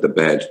side of the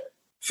bed,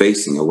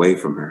 facing away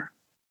from her.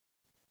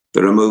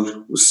 The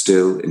remote was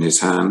still in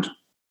his hand.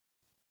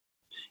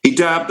 He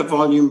dabbed the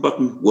volume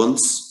button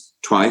once,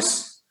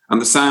 twice,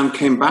 and the sound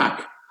came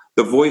back,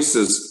 the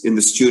voices in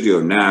the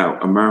studio now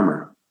a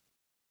murmur.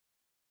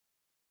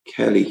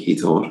 Kelly, he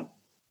thought.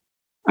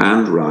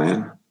 And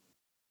Ryan.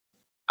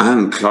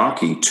 And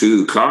Clarky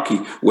too.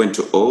 Clarky went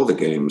to all the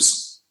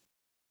games.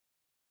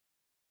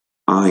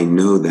 I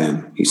know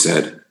them, he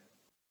said.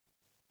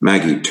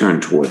 Maggie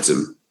turned towards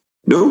him.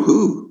 Know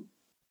who?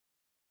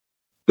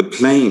 The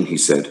plane, he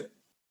said.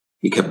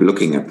 He kept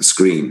looking at the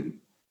screen.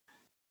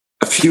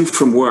 A few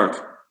from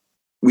work.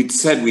 We'd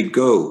said we'd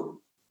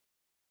go.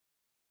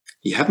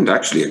 He hadn't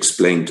actually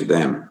explained to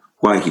them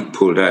why he'd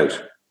pulled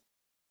out.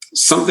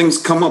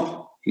 Something's come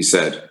up, he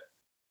said.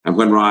 And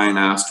when Ryan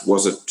asked,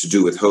 was it to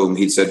do with home,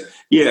 he'd said,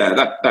 yeah,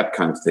 that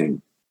kind of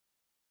thing.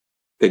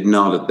 They'd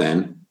nodded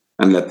then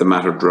and let the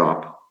matter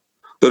drop.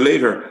 Though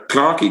later,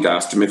 Clarky'd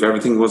asked him if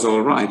everything was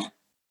all right.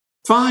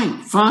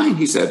 Fine,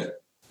 he said.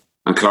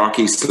 And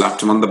Clarky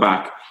slapped him on the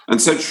back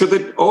and said, sure,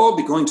 they'd all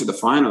be going to the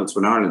finals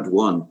when Ireland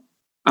won,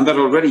 and that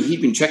already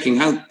he'd been checking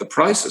out the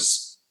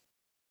prices.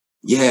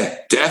 Yeah,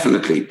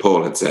 definitely,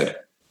 Paul had said.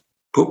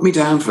 Put me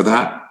down for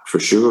that, for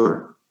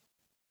sure.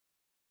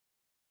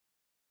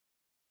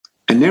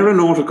 An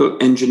aeronautical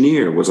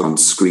engineer was on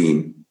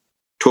screen,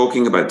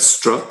 talking about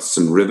struts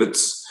and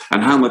rivets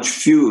and how much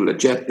fuel a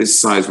jet this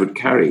size would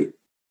carry,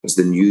 as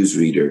the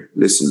newsreader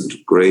listened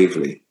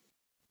gravely.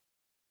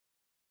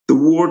 The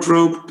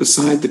wardrobe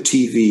beside the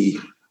TV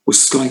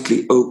was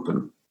slightly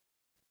open.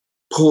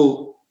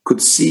 Paul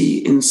could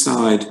see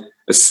inside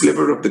a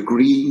sliver of the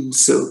green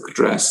silk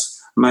dress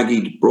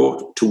Maggie'd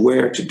brought to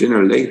wear to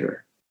dinner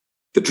later,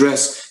 the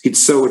dress he'd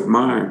so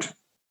admired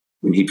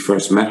when he'd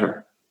first met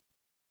her.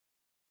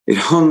 It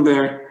hung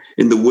there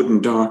in the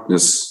wooden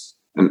darkness,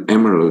 an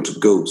emerald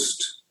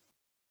ghost.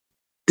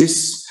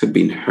 This had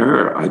been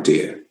her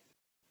idea,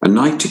 a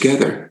night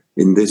together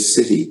in this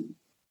city.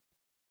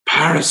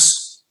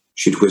 Paris,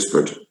 she'd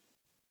whispered,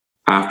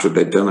 after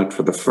they'd done it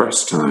for the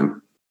first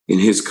time in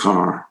his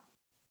car.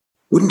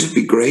 Wouldn't it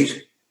be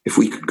great if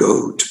we could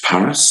go to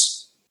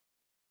Paris?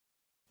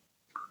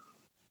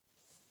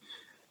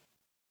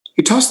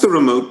 He tossed the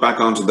remote back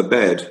onto the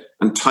bed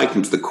and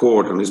tightened the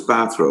cord on his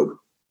bathrobe.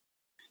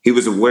 He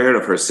was aware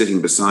of her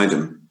sitting beside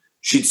him.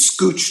 She'd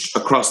scooched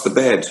across the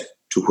bed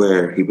to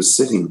where he was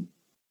sitting.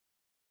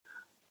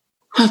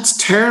 That's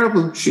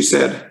terrible, she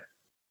said,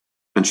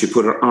 and she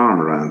put her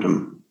arm around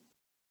him.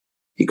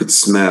 He could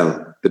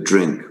smell the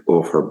drink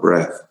off her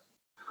breath.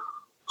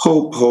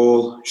 Oh,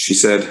 Paul, she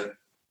said,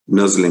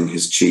 nuzzling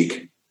his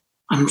cheek.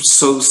 I'm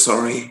so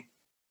sorry.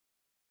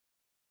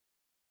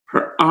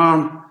 Her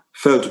arm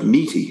felt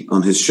meaty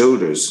on his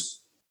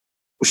shoulders.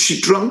 Was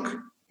she drunk?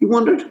 He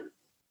wondered.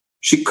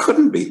 She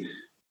couldn't be.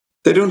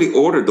 They'd only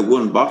ordered the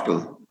one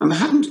bottle, and they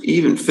hadn't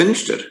even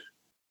finished it.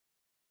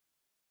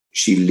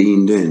 She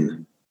leaned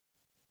in.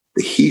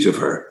 The heat of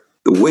her,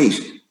 the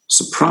weight,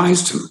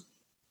 surprised him.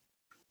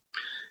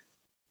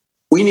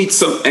 We need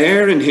some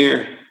air in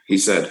here, he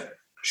said,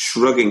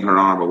 shrugging her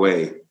arm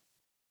away.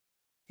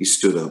 He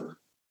stood up.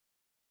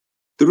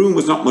 The room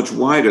was not much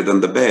wider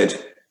than the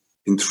bed.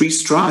 In 3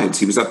 strides,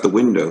 he was at the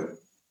window.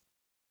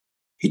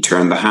 He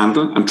turned the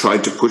handle and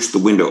tried to push the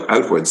window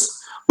outwards,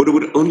 but it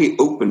would only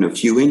open a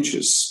few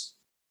inches.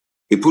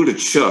 He pulled it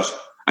shut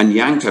and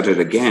yanked at it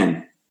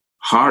again,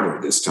 harder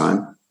this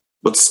time,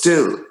 but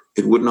still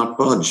it would not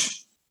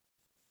budge.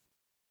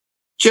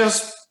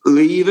 Just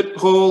leave it,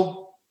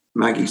 Paul,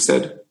 Maggie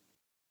said.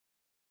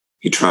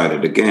 He tried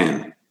it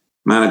again,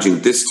 managing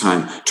this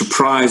time to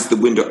prise the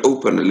window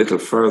open a little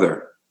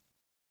further.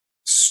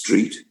 The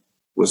street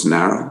was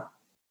narrow,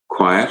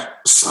 quiet,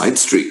 a side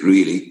street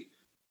really,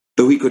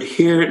 though he could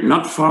hear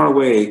not far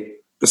away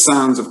the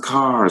sounds of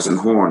cars and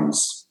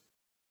horns.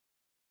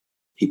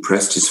 He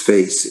pressed his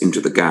face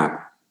into the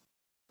gap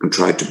and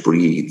tried to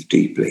breathe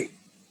deeply.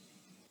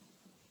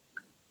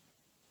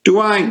 Do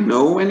I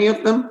know any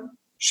of them?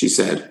 She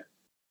said.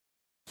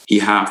 He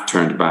half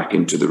turned back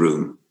into the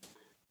room.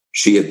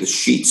 She had the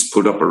sheets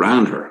put up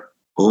around her,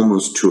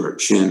 almost to her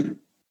chin.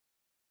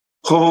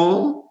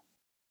 Paul?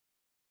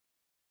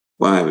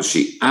 Why was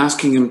she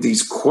asking him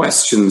these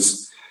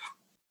questions?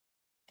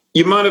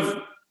 You might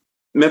have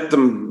met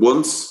them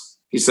once,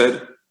 he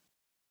said.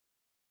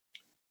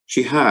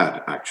 She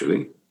had,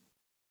 actually.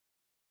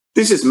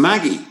 This is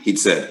Maggie, he'd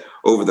said,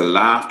 over the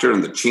laughter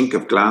and the chink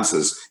of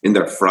glasses in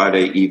their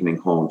Friday evening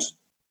haunt.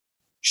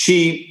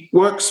 She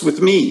works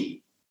with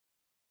me.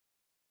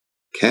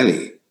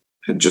 Kelly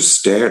had just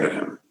stared at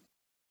him.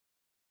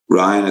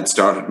 Ryan had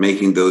started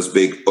making those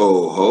big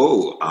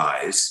oh-ho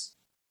eyes,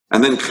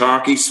 and then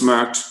Clarky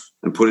smirked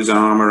and put his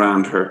arm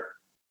around her.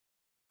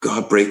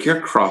 God break your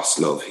cross,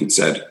 love, he'd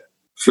said,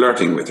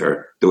 flirting with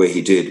her the way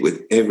he did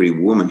with every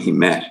woman he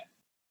met,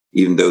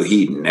 even though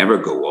he'd never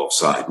go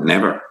offside,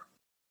 never.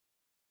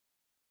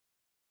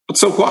 But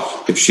so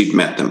what if she'd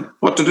met them?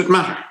 What did it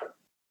matter?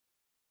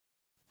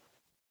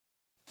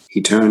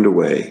 He turned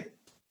away.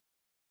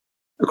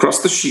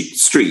 Across the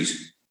street,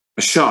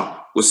 a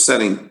shop was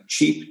selling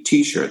cheap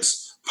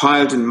T-shirts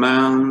piled in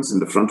mounds in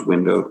the front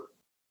window,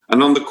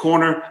 and on the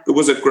corner there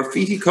was a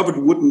graffiti-covered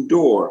wooden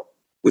door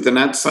with an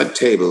outside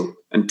table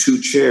and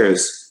 2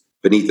 chairs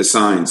beneath a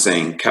sign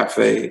saying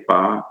Café,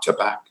 Bar,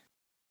 Tabac.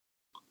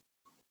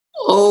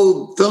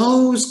 Oh,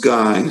 those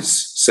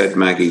guys, said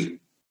Maggie.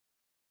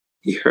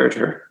 He heard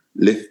her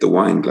lift the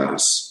wine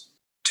glass,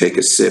 take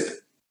a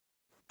sip.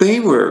 They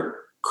were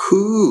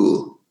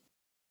cool.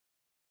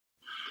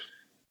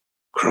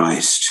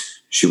 Christ,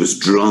 she was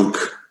drunk.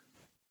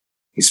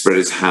 He spread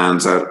his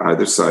hands out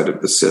either side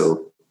of the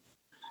sill.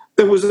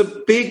 There was a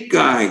big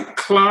guy,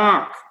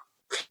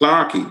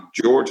 Clarky,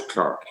 George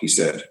Clark, he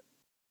said.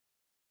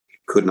 He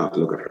could not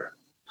look at her.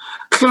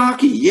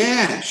 Clarky,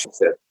 yeah, she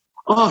said.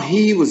 Oh,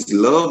 he was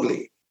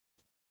lovely.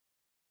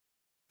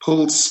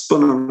 Paul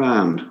spun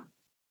around.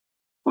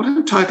 What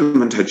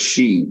entitlement had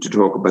she to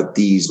talk about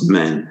these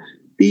men?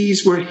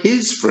 These were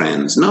his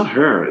friends, not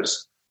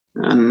hers.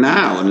 And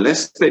now,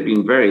 unless they'd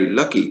been very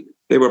lucky,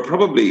 they were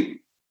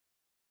probably...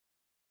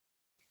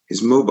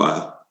 His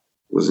mobile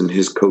was in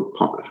his coat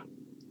pocket.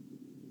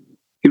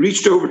 He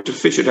reached over to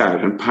fish it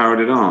out and powered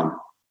it on.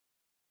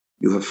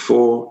 You have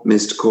 4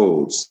 missed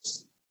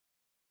calls.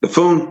 The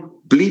phone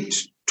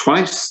bleeped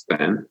twice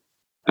then,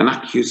 an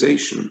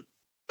accusation.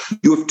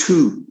 You have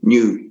 2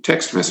 new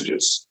text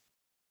messages.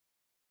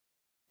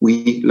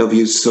 We love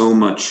you so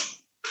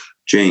much.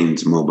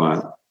 Jane's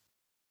mobile.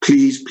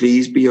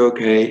 Please be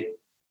okay.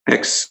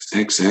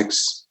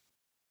 XXX.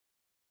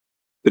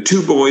 The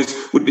 2 boys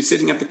would be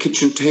sitting at the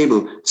kitchen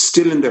table,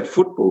 still in their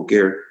football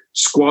gear,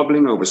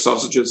 squabbling over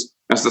sausages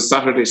as the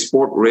Saturday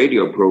sport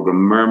radio program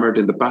murmured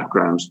in the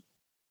background.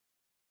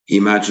 He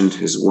imagined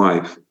his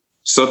wife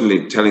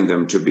suddenly telling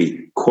them to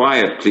be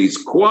quiet, please,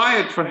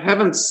 quiet for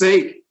heaven's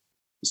sake,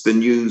 as the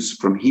news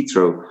from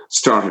Heathrow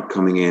started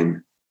coming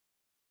in,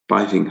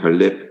 biting her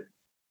lip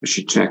as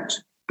she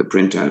checked the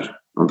printout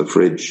on the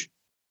fridge.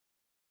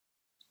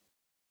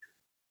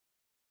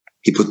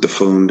 He put the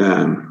phone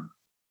down.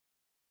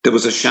 There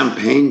was a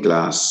champagne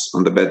glass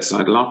on the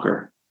bedside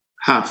locker,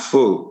 half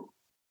full,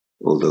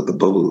 although the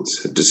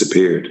bubbles had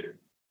disappeared.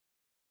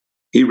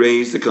 He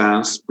raised the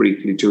glass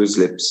briefly to his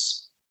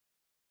lips.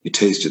 It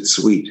tasted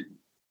sweet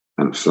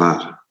and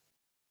flat.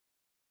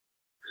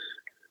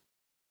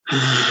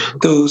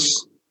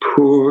 Those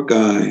poor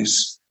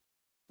guys,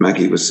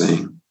 Maggie was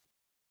saying.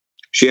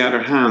 She had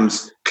her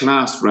hands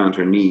clasped round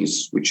her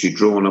knees, which she'd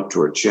drawn up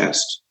to her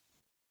chest.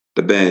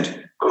 The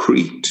bed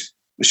creaked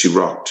as she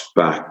rocked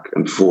back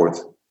and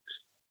forth.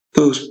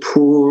 Those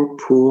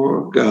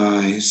poor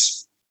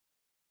guys.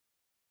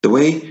 The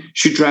way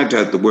she dragged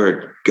out the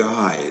word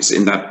guys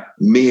in that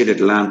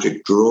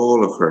mid-Atlantic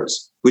drawl of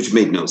hers, which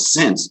made no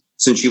sense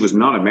since she was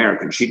not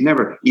American. She'd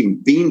never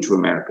even been to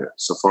America,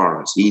 so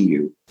far as he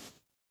knew.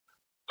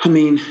 I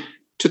mean,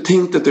 to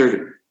think that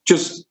they're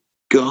just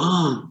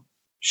gone,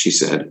 she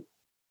said.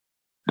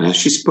 And as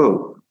she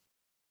spoke,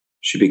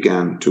 she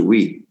began to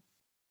weep.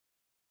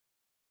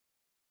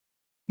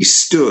 He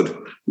stood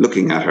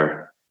looking at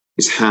her,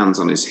 his hands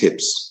on his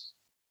hips.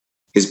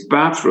 His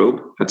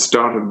bathrobe had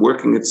started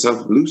working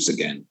itself loose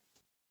again.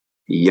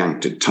 He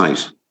yanked it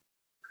tight.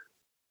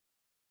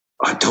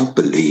 I don't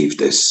believe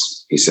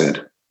this, he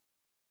said.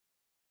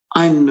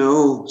 I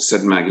know,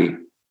 said Maggie.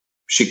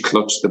 She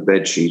clutched the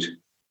bedsheet,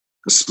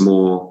 a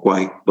small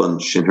white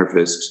bunch in her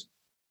fist.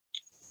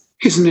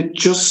 Isn't it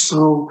just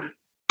so?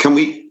 Can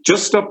we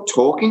just stop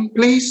talking,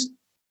 please?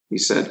 He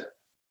said.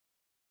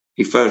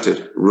 He felt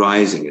it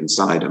rising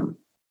inside him,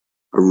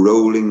 a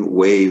rolling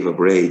wave of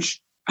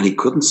rage, and he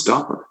couldn't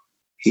stop it.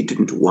 He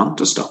didn't want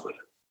to stop it.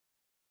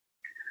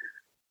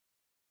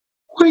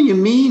 What do you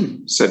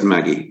mean? Said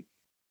Maggie.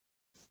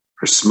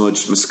 Her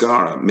smudged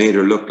mascara made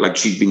her look like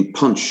she'd been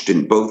punched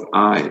in both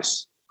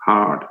eyes,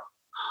 hard.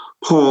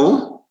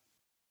 Paul?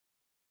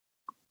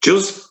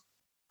 Just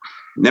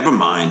never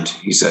mind,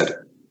 he said.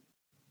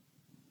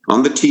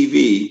 On the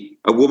TV,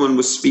 a woman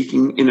was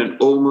speaking in an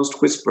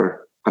almost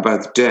whisper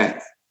about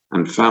death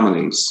and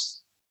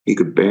families. He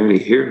could barely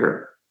hear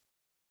her.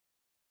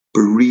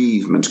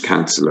 Bereavement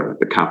counsellor,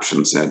 the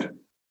caption said.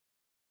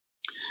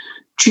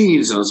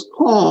 Jesus,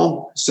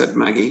 Paul, said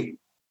Maggie.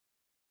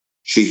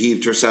 She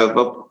heaved herself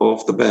up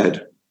off the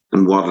bed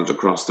and waddled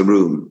across the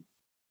room.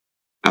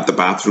 At the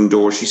bathroom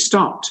door, she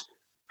stopped,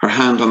 her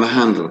hand on the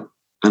handle,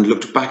 and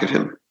looked back at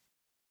him.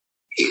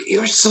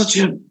 You're such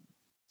a...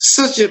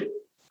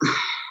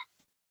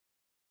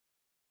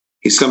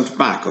 He slumped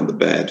back on the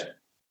bed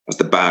as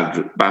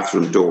the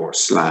bathroom door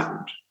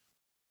slammed.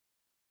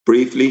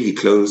 Briefly, he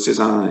closed his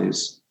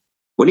eyes.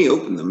 When he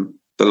opened them,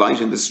 the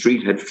light in the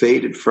street had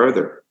faded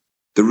further,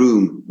 the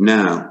room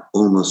now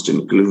almost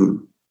in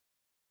gloom.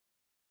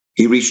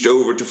 He reached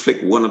over to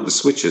flick one of the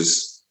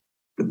switches.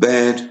 The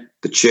bed,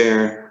 the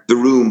chair, the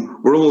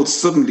room were all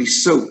suddenly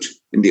soaked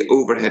in the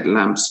overhead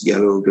lamp's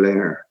yellow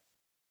glare.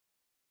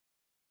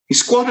 He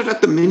squatted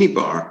at the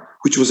minibar,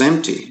 which was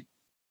empty.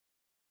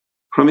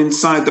 From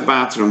inside the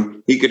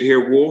bathroom, he could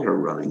hear water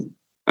running,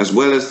 as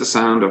well as the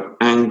sound of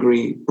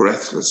angry,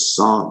 breathless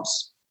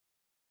sobs.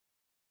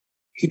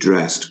 He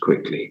dressed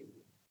quickly.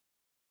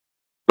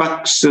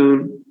 Back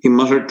soon, he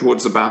muttered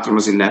towards the bathroom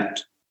as he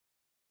left.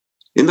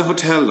 In the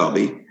hotel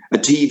lobby, a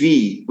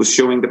TV was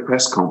showing the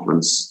press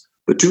conference.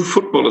 The 2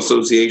 football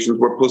associations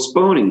were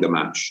postponing the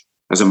match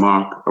as a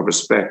mark of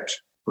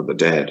respect for the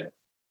dead.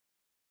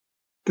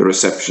 The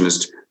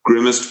receptionist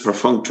grimaced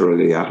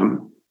perfunctorily at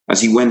him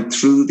as he went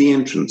through the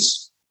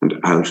entrance and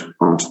out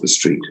onto the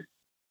street.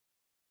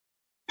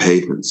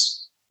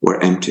 Pavements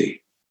were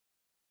empty.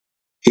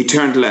 He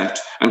turned left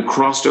and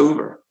crossed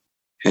over,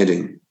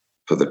 heading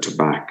for the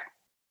tobacco.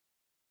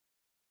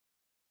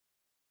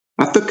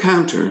 At the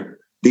counter,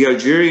 the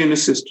Algerian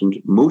assistant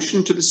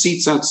motioned to the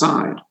seats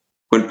outside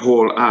when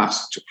Paul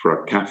asked for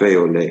a café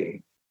au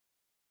lait.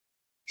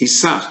 He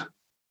sat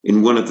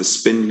in one of the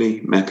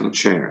spindly metal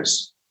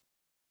chairs.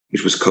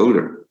 It was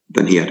colder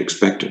than he had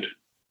expected.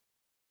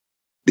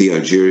 The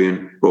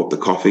Algerian brought the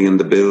coffee and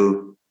the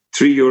bill,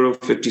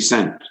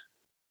 €3.50.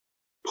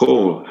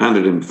 Paul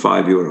handed him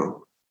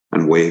 €5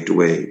 and waved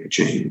away the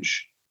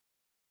change.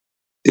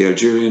 The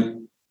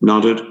Algerian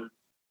nodded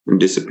and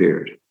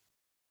disappeared.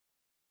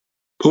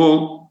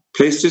 Paul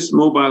placed his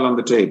mobile on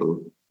the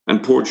table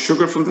and poured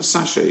sugar from the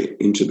sachet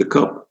into the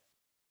cup.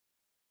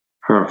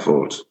 Her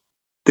fault.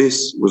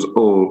 This was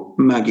all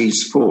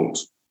Maggie's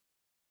fault.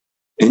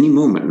 Any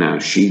moment now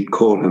she'd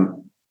call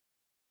him,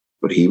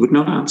 but he would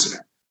not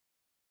answer.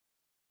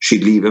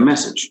 She'd leave a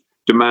message,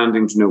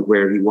 demanding to know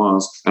where he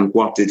was and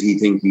what did he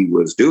think he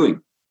was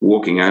doing,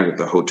 walking out of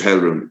the hotel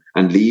room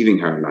and leaving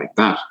her like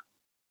that.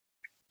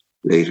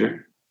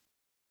 Later,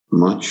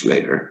 much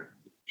later,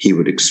 he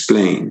would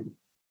explain.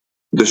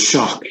 The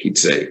shock, he'd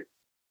say.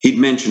 He'd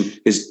mention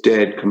his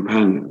dead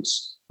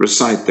companions,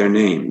 recite their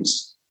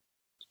names.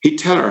 He'd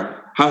tell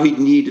her how he'd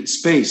needed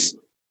space,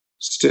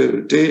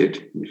 still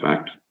did, in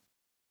fact.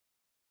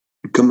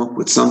 He'd come up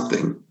with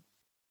something,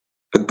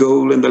 a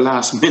goal in the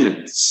last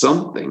minute,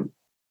 something.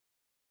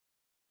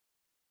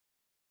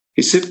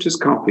 He sipped his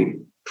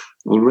coffee.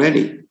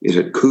 Already it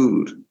had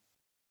cooled.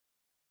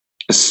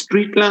 A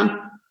street lamp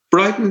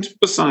brightened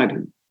beside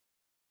him.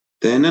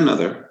 Then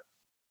another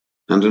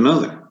and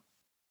another.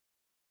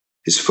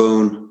 His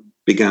phone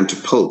began to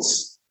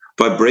pulse,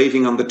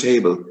 vibrating on the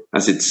table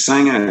as it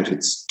sang out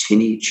its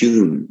tinny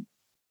tune.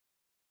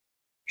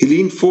 He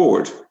leaned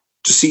forward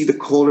to see the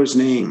caller's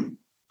name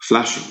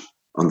flashing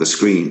on the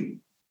screen.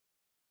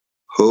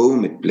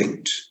 Home, it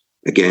blinked,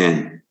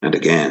 again and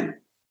again.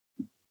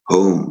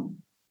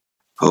 Home,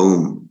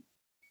 home,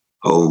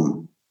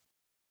 home.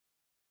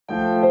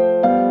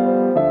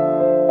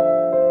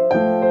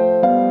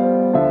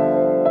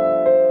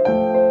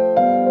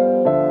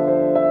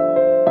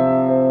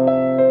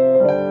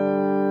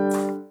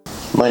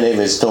 My name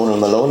is Donal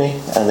Moloney,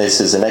 and this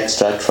is an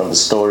extract from a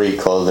story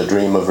called The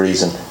Dream of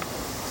Reason.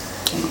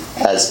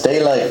 As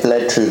daylight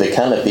bled through the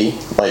canopy,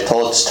 my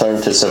thoughts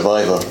turned to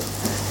survival.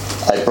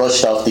 I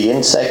brushed off the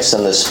insects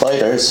and the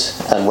spiders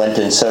and went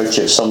in search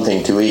of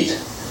something to eat.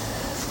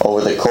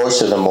 Over the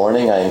course of the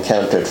morning, I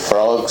encountered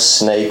frogs,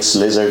 snakes,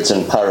 lizards,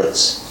 and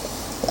parrots.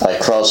 I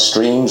crossed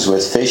streams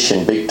with fish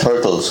and big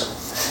turtles.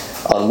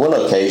 On one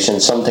occasion,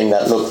 something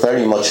that looked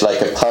very much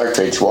like a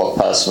partridge walked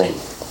past me.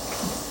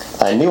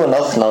 I knew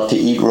enough not to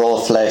eat raw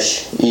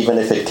flesh, even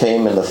if it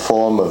came in the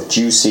form of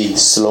juicy,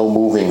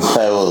 slow-moving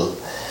fowl.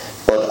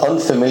 But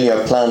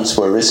unfamiliar plants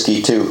were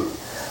risky too.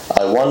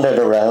 I wandered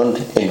around,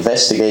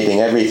 investigating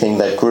everything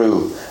that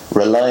grew,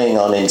 relying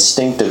on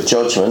instinctive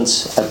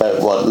judgments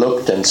about what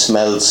looked and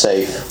smelled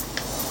safe.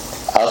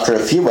 After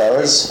a few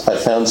hours, I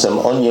found some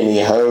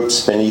oniony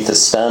herbs beneath a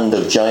stand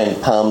of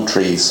giant palm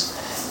trees.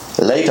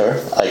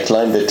 Later, I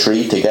climbed a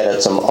tree to get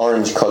at some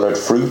orange-coloured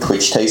fruit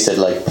which tasted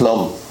like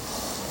plum.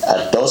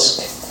 At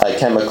dusk, I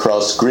came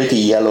across gritty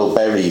yellow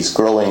berries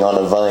growing on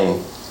a vine.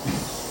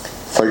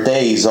 For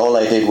days, all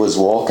I did was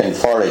walk and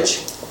forage.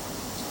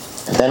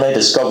 Then I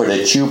discovered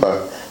a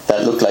tuber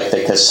that looked like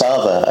the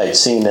cassava I'd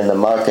seen in the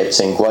markets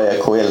in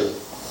Guayaquil.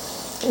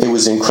 It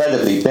was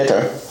incredibly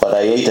bitter, but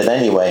I ate it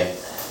anyway,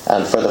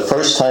 and for the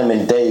first time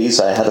in days,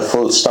 I had a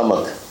full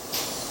stomach.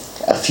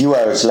 A few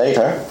hours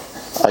later,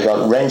 I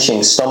got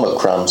wrenching stomach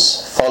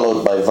cramps,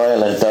 followed by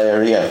violent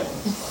diarrhea.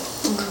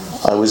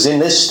 I was in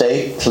this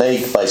state,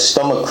 plagued by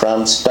stomach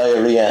cramps,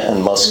 diarrhea,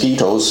 and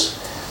mosquitoes,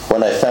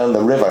 when I found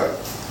the river,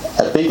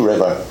 a big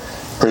river,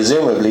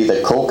 presumably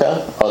the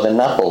Coca or the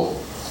Napo.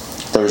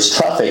 There's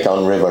traffic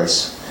on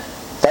rivers.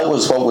 That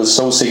was what was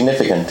so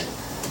significant.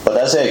 But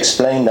as I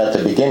explained at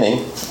the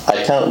beginning,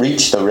 I can't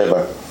reach the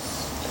river.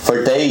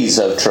 For days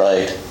I've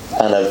tried,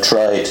 and I've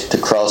tried to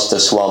cross the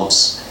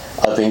swamps.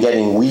 I've been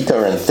getting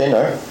weaker and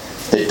thinner.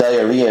 The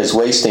diarrhea is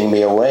wasting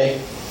me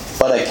away,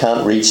 but I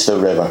can't reach the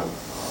river.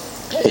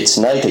 It's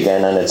night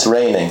again and it's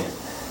raining.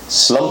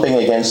 Slumping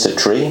against a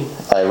tree,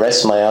 I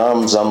rest my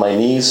arms on my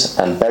knees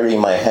and bury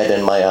my head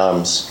in my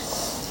arms.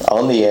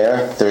 On the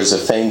air, there's a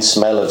faint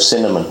smell of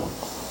cinnamon.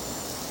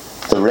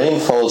 The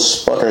rainfall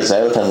sputters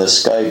out and the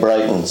sky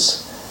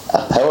brightens.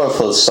 A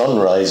powerful sun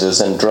rises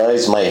and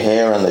dries my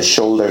hair and the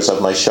shoulders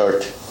of my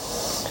shirt.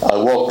 I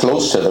walk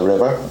close to the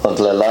river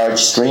until a large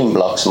stream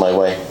blocks my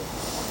way.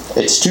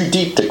 It's too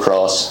deep to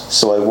cross,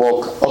 so I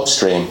walk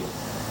upstream.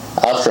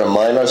 After a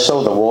mile or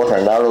so, the water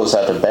narrows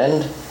at a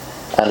bend,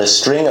 and a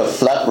string of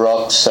flat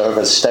rocks serve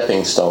as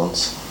stepping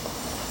stones.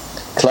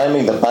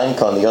 Climbing the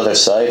bank on the other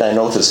side, I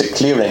notice a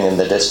clearing in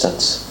the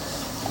distance.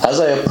 As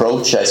I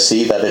approach, I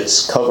see that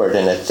it's covered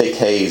in a thick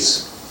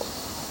haze.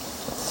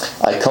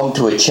 I come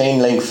to a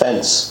chain-link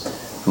fence.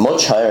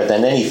 much higher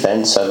than any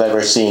fence I've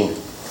ever seen.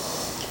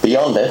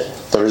 Beyond it,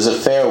 there is a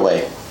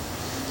fairway.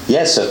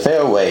 Yes, a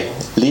fairway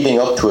leading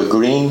up to a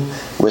green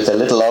with a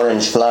little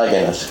orange flag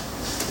in it.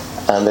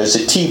 And there's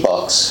a tee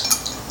box,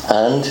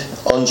 and,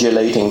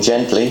 undulating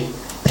gently,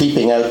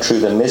 peeping out through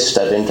the mist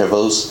at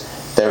intervals,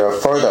 there are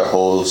further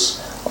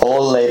holes,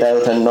 all laid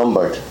out and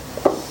numbered.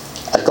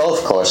 A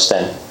golf course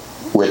then,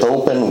 with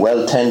open,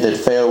 well-tended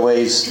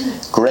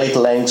fairways, great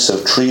lengths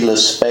of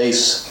treeless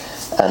space,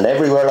 and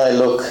everywhere I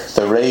look,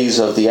 the rays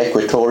of the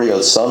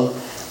equatorial sun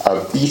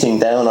are beating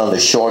down on the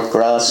short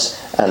grass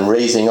and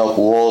raising up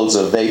walls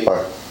of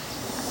vapour.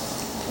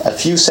 A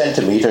few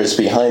centimetres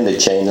behind the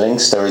chain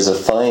links there is a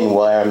fine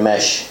wire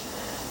mesh.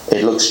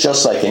 It looks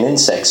just like an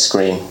insect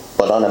screen,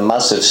 but on a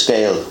massive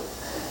scale.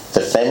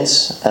 The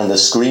fence and the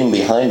screen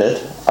behind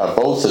it are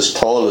both as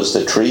tall as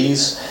the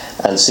trees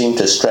and seem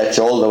to stretch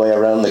all the way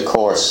around the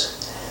course.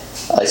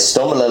 I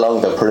stumble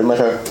along the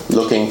perimeter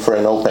looking for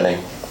an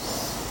opening.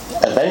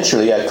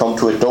 Eventually I come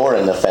to a door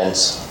in the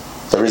fence.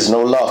 There is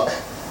no lock.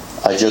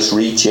 I just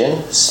reach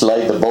in,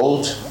 slide the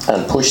bolt,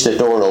 and push the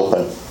door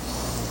open.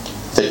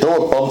 The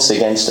door bumps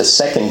against a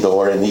second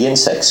door in the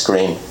insect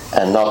screen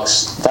and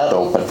knocks that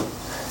open.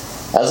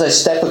 As I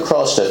step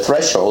across the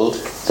threshold,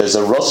 there's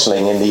a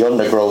rustling in the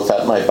undergrowth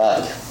at my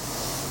back.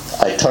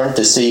 I turn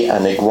to see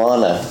an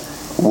iguana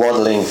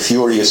waddling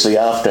furiously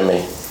after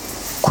me.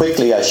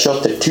 Quickly I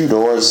shut the two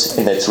doors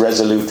in its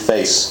resolute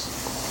face.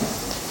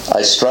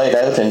 I stride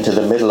out into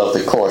the middle of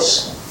the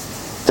course.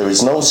 There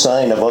is no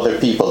sign of other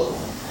people.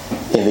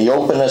 In the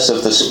openness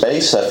of the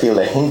space I feel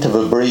a hint of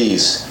a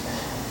breeze.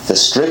 The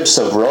strips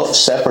of rough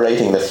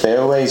separating the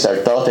fairways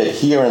are dotted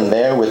here and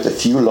there with a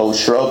few low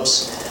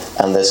shrubs,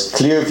 and the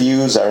clear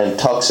views are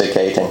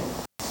intoxicating.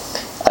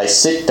 I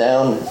sit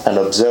down and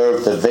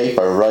observe the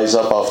vapour rise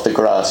up off the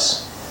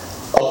grass.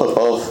 Up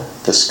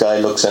above, the sky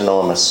looks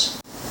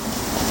enormous.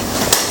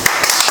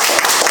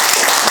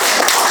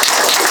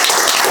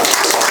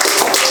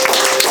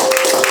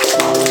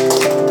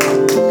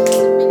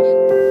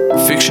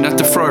 Fiction at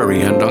the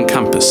Friary and on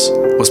campus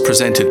was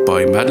presented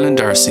by Madeleine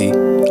Darcy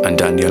and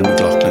Danielle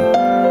McLaughlin.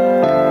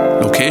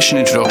 Location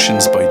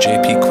introductions by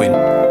JP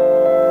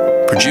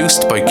Quinn.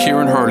 Produced by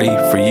Kieran Hurley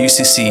for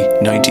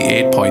UCC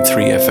 98.3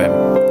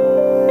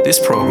 FM.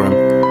 This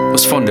programme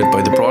was funded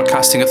by the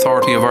Broadcasting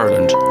Authority of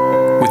Ireland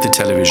with the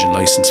television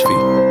licence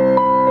fee.